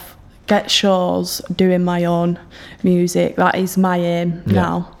of get shows doing my own music. That is my aim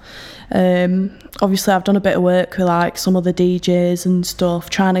now. Obviously I've done a bit of work with like some of the DJs and stuff,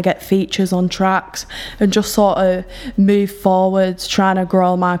 trying to get features on tracks and just sort of move forwards, trying to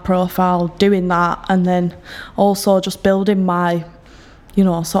grow my profile doing that, and then also just building my,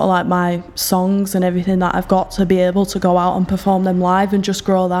 sort of like my songs and everything that I've got to be able to go out and perform them live and just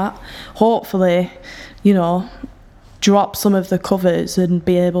grow that. Hopefully, drop some of the covers and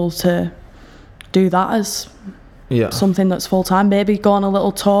be able to do that as something that's full-time. Maybe go on a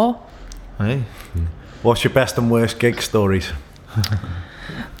little tour. Hey. What's your best and worst gig stories?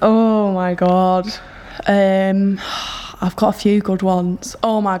 Oh my God. I've got a few good ones.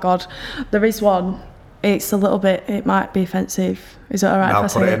 Oh my God. There is one. It might be offensive. Is it alright if I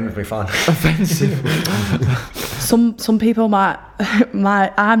say it? No, put it in, it'll be fine. Offensive. Some people might,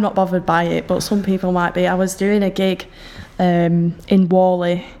 I'm not bothered by it, but some people might be. I was doing a gig in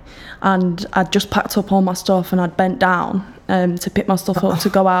Whalley, and I'd just packed up all my stuff and I'd bent down to pick my stuff up to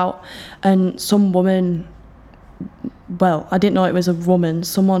go out, and some woman, well, I didn't know it was a woman,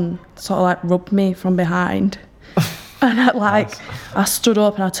 someone sort of like rubbed me from behind. And I stood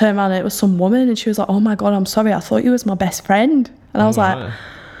up and I turned around and it was some woman, and she was like, oh my God, I'm sorry, I thought you was my best friend. And I was like,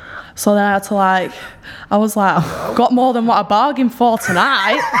 so then I had to I was like, I've got more than what I bargained for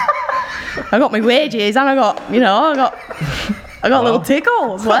tonight. I got my wages and I got a little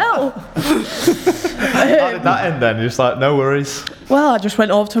tickle as well. How did that end then? You're just like, no worries. Well, I just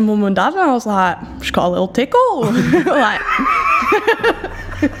went over to mum and dad and I was like, just got a little tickle.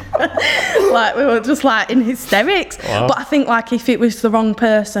 Like we were just like in hysterics. Wow. But I think like if it was the wrong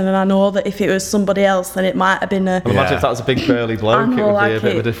person, and I know that if it was somebody else, then it might have been a... Well, imagine if that was a big burly bloke, it would be a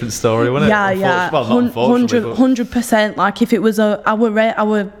bit of a different story, wouldn't it? Yeah. Well, not unfortunately, 100%. Like if it was I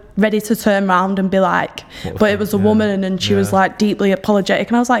were ready to turn around and be like, but it was a woman and she was like deeply apologetic,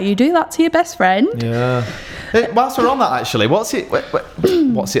 and I was like, you do that to your best friend? Yeah. Whilst we're on that, actually, what's it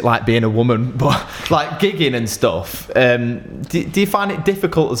like being a woman, but like gigging and stuff? Do you find it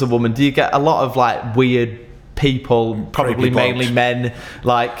difficult as a woman? Do you get a lot of like weird people, probably mainly men,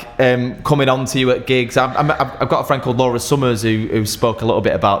 like coming on to you at gigs? I've got a friend called Laura Summers who spoke a little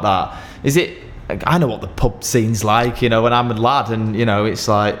bit about that. Is it? I know what the pub scene's like, when I'm a lad, and it's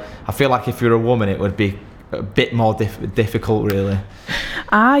like, I feel like if you're a woman, it would be a bit more difficult, really.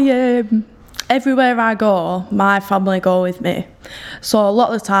 Everywhere I go, my family go with me, so a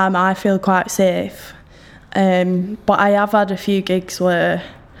lot of the time I feel quite safe. But I have had a few gigs where,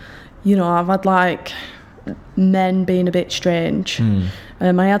 I've had like men being a bit strange.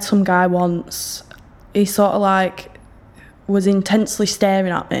 I had some guy once, he sort of like was intensely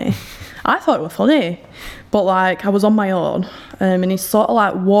staring at me. I thought it was funny, but like I was on my own, and he sort of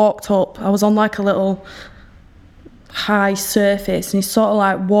like walked up. I was on like a little high surface, and he sort of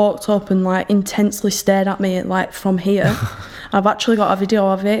like walked up and like intensely stared at me like from here. I've actually got a video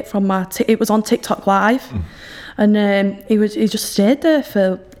of it from it was on TikTok Live, And he just stayed there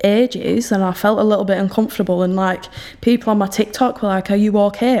for ages, and I felt a little bit uncomfortable, and like people on my TikTok were like, are you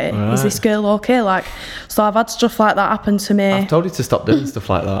okay? Right. Is this girl okay? Like, so I've had stuff like that happen to me. I've told you to stop doing stuff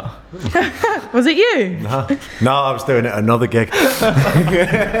like that. Was it you? No, I was doing it at another gig.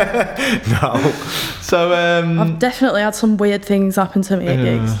 No. So I've definitely had some weird things happen to me at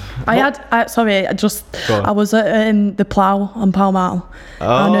gigs. I was at the Plough on Pall Mall.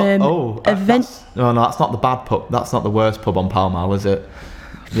 That's not the bad pub. That's not the worst pub on Pall Mall, is it?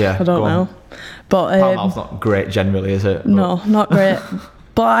 Yeah, I don't know. But Pall Mall's not great generally, is it? No, not great.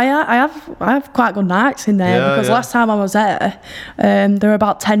 But I have quite good nights in there, because last time I was there were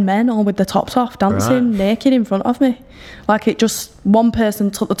about 10 men all with the tops off dancing naked in front of me. Like, it just, one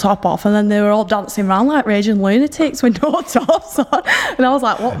person took the top off and then they were all dancing around like raging lunatics with no tops on. And I was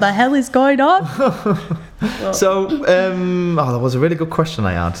like, what the hell is going on? So, that was a really good question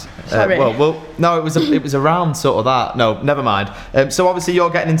I had. Sorry. No, it was around sort of that. No, never mind. So obviously you're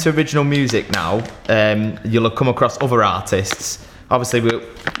getting into original music now. You'll have come across other artists. Obviously,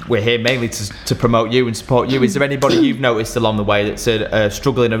 we're here mainly to promote you and support you. Is there anybody you've noticed along the way that's a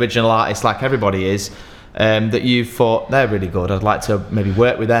struggling original artist like everybody is, that you've thought, they're really good, I'd like to maybe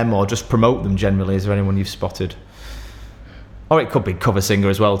work with them or just promote them generally? Is there anyone you've spotted? Or it could be cover singer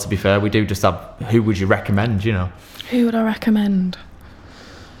as well, to be fair. We do just have, who would you recommend, you know? Who would I recommend?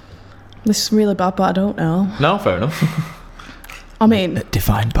 This is really bad, but I don't know. No, fair enough. I mean...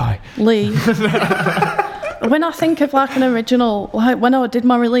 Defined by... Lee. When I think of like an original, like when I did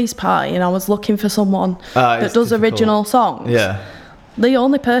my release party and I was looking for someone that does original songs, the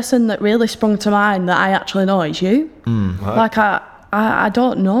only person that really sprung to mind that I actually know is you. Like I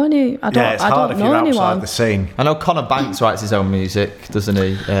don't know any. It's hard if you're outside the scene. I know Conor Banks writes his own music, doesn't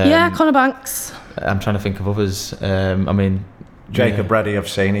he? Yeah, Conor Banks. I'm trying to think of others. I mean, Jacob Reddy, I've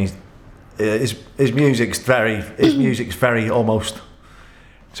seen. His music's very almost.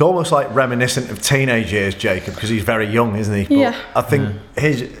 It's almost like reminiscent of teenage years, Jacob, because he's very young, isn't he? But I think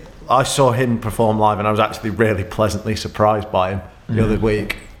I saw him perform live and I was actually really pleasantly surprised by him the other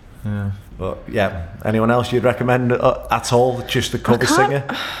week. Yeah. But anyone else you'd recommend at all? Just a cover singer?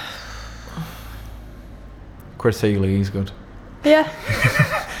 Chris Healy, he's good. Yeah.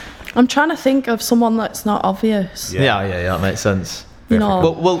 I'm trying to think of someone that's not obvious. Yeah, that makes sense.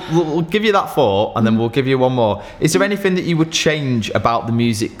 No. We'll give you that 4 and then we'll give you one more. Is there anything that you would change about the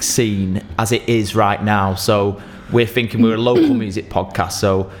music scene as it is right now? So we're thinking we're a local music podcast,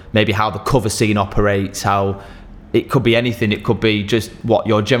 so maybe how the cover scene operates, how it could be anything. It could be just what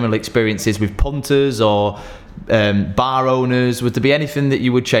your general experience is with punters or bar owners. Would there be anything that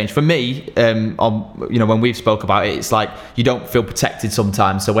you would change? For me, when we've spoke about it, it's like you don't feel protected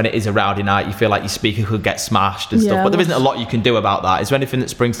sometimes. So when it is a rowdy night, you feel like your speaker could get smashed and stuff. But there isn't a lot you can do about that. Is there anything that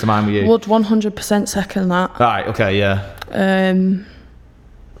springs to mind with you? Would 100% second that. Right. Okay. Yeah.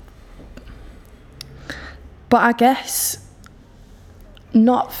 But I guess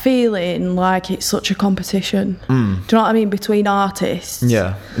not feeling like it's such a competition. Do you know what I mean, between artists?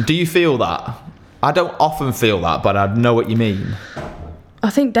 Yeah. Do you feel that? I don't often feel that, but I know what you mean. I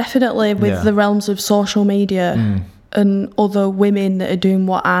think definitely with the realms of social media and other women that are doing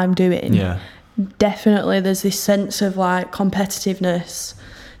what I'm doing, definitely there's this sense of like competitiveness.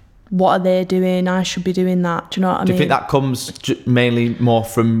 What are they doing? I should be doing that. Do you know what I mean? Do you think that comes mainly more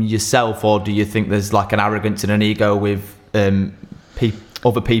from yourself, or do you think there's like an arrogance and an ego with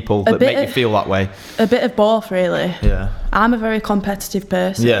other people that make you feel that way? A bit of both, really. Yeah. I'm a very competitive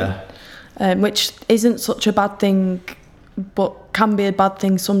person. Yeah. Which isn't such a bad thing, but can be a bad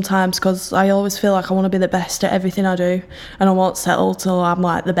thing sometimes, because I always feel like I want to be the best at everything I do, and I won't settle till I'm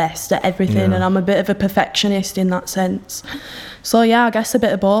like the best at everything, and I'm a bit of a perfectionist in that sense. So yeah, I guess a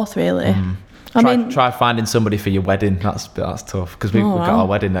bit of both, really. Try finding somebody for your wedding. That's tough, because we've got our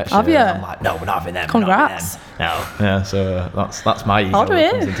wedding next year. Have you? I'm like, no, we're not having them. Congrats. No. Yeah, so that's my ego. I'll do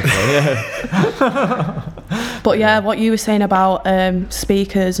it. But yeah, what you were saying about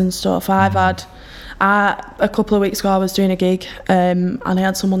speakers and stuff, I've had... a couple of weeks ago I was doing a gig and I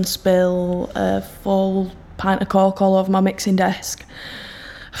had someone spill a full pint of Coke all over my mixing desk.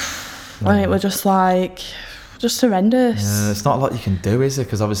 And it was just like... just horrendous. Yeah, it's not a lot you can do, is it?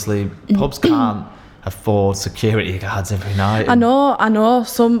 Because obviously pubs can't afford security guards every night. I know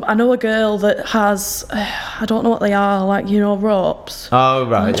a girl that has I don't know what they are, like, you know, ropes. Oh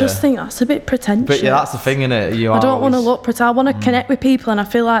right. I just think that's a bit pretentious. But yeah, that's the thing, innit? I don't want to look pretend. I want to connect with people, and I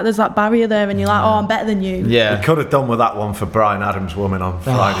feel like there's that barrier there, and you're like, oh, I'm better than you. Yeah. We could have done with that one for Bryan Adams' woman on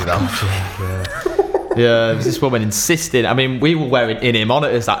Friday though. Yeah, this woman insisted. I mean, we were wearing in-ear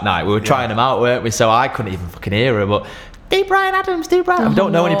monitors that night. We were trying them out, weren't we? So I couldn't even fucking hear her. But do Bryan Adams. I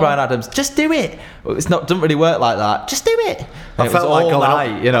don't know any Bryan Adams. Just do it. Doesn't really work like that. Just do it. I felt like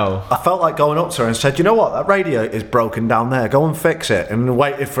going up, you know. I felt like going up to her and said, you know what, that radio is broken down there. Go and fix it. And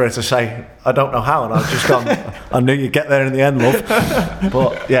waited for her to say, I don't know how. And I've just gone, I knew you'd get there in the end, love.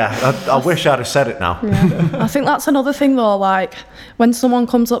 But yeah, I wish I'd have said it now. Yeah. I think that's another thing though, like when someone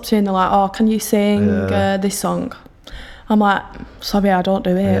comes up to you and they're like, oh, can you sing this song? I'm like, sorry, I don't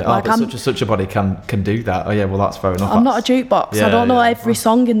do it. Like, such a body can do that. Oh yeah, well that's fair enough. I'm not a jukebox. I don't know every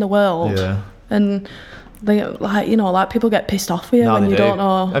song in the world. Yeah. And they, like, you know, like people get pissed off with you when you don't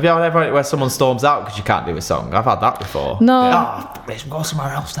know. Have you ever had it where someone storms out because you can't do a song? I've had that before. No. Yeah. Let's go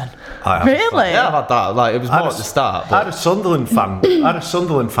somewhere else then. Really? Yeah, I've had that. Like, it was more at the start. But... I had a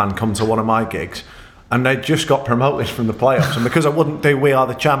Sunderland fan come to one of my gigs, and they just got promoted from the playoffs, and because I wouldn't do We Are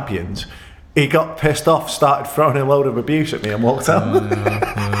the Champions, he got pissed off, started throwing a load of abuse at me and walked out.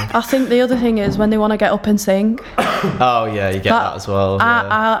 I think the other thing is when they want to get up and sing. Oh yeah, you get that as well.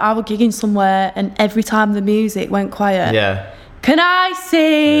 I was gigging somewhere and every time the music went quiet, can I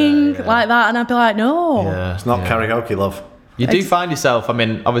sing like that? And I'd be like, no. Yeah. It's not karaoke, love. You do find yourself, I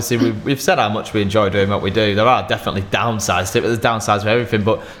mean, obviously we've said how much we enjoy doing what we do. There are definitely downsides to it, but there's downsides for everything.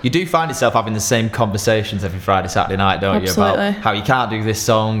 But you do find yourself having the same conversations every Friday, Saturday night, don't you? About how you can't do this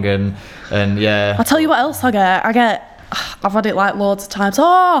song and yeah. I'll tell you what else I get. I've had it like loads of times.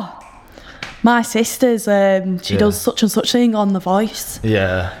 Oh, my sister's, she does such and such thing on The Voice.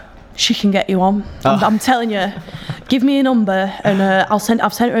 Yeah. She can get you on. I'm telling you. Give me a number and I've sent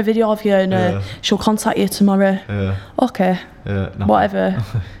her a video of you and she'll contact you tomorrow. Yeah. Okay. Yeah, whatever.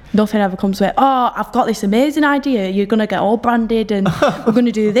 Nothing ever comes to it. Oh, I've got this amazing idea. You're going to get all branded and we're going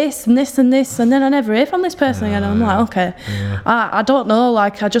to do this and this and this. And then I never hear from this person again. And I'm like, okay. Yeah. I don't know.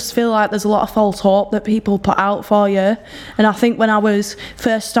 Like, I just feel like there's a lot of false hope that people put out for you. And I think when I was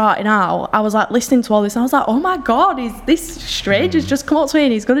first starting out, I was like listening to all this and I was like, oh my God, this stranger's just come up to me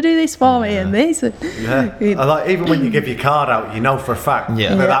and he's going to do this for me and this. Yeah. Like, even when you give your card out, you know for a fact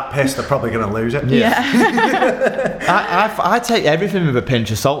they're that pissed they're probably going to lose it. I take everything with a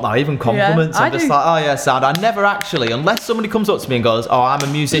pinch of salt now, even compliments. I'm just like, oh yeah, sound. I never actually, unless somebody comes up to me and goes, oh, I'm a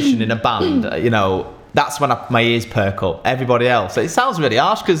musician in a band, you know, that's when my ears perk up. Everybody else, it sounds really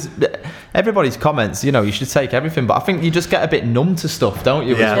harsh because everybody's comments, you know, you should take everything, but I think you just get a bit numb to stuff, don't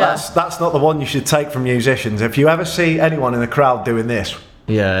you? Yeah, that's not the one you should take from musicians. If you ever see anyone in the crowd doing this,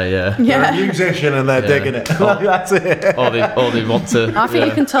 they're a musician and they're digging it. That's it. Or they want to. I think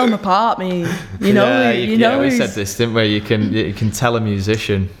you can tell them apart. You know. We said this, didn't we? You can tell a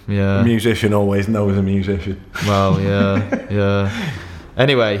musician. Yeah. A musician always knows a musician. Well, yeah.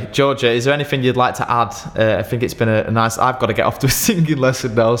 Anyway, Georgia, is there anything you'd like to add? I think it's been a nice. I've got to get off to a singing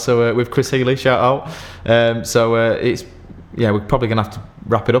lesson now. So with Chris Healy, shout out. It's. Yeah, we're probably going to have to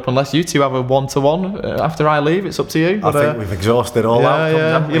wrap it up unless you two have a one-to-one after I leave. It's up to you. I think we've exhausted all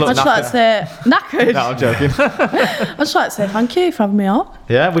outcomes. You look I'd just like to say, knackered. No, I'm joking. I'd just like to say thank you for having me on.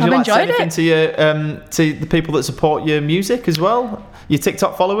 Yeah, would you like to say anything to the people that support your music as well? Your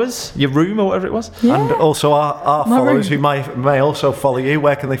TikTok followers, your room or whatever it was? Yeah. And also our followers who may also follow you.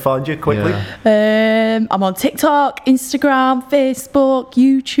 Where can they find you quickly? Yeah. I'm on TikTok, Instagram, Facebook,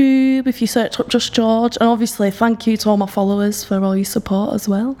 YouTube, if you search up Just George. And obviously thank you to all my followers for all your support as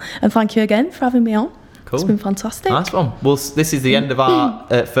well. And thank you again for having me on. Cool. It's been fantastic. Nice one. Well, this is the end of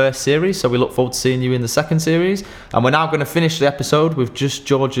our first series, so we look forward to seeing you in the second series. And we're now going to finish the episode with Just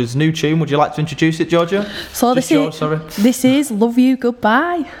George's new tune. Would you like to introduce it, Georgia? So this is Love You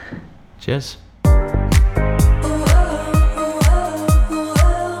Goodbye. Cheers.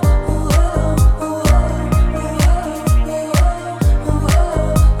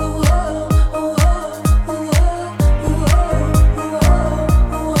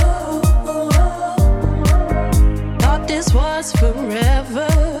 Forever,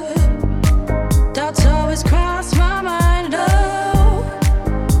 that's always crossed my mind. Oh,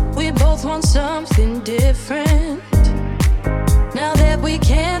 we both want something different. Now that we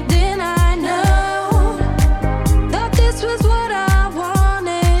can't deny, no, that this was what I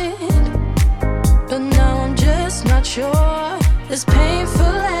wanted, but now I'm just not sure. As painful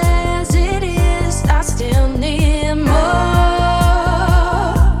as it is, I still need more,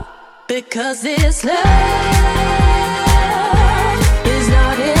 because this love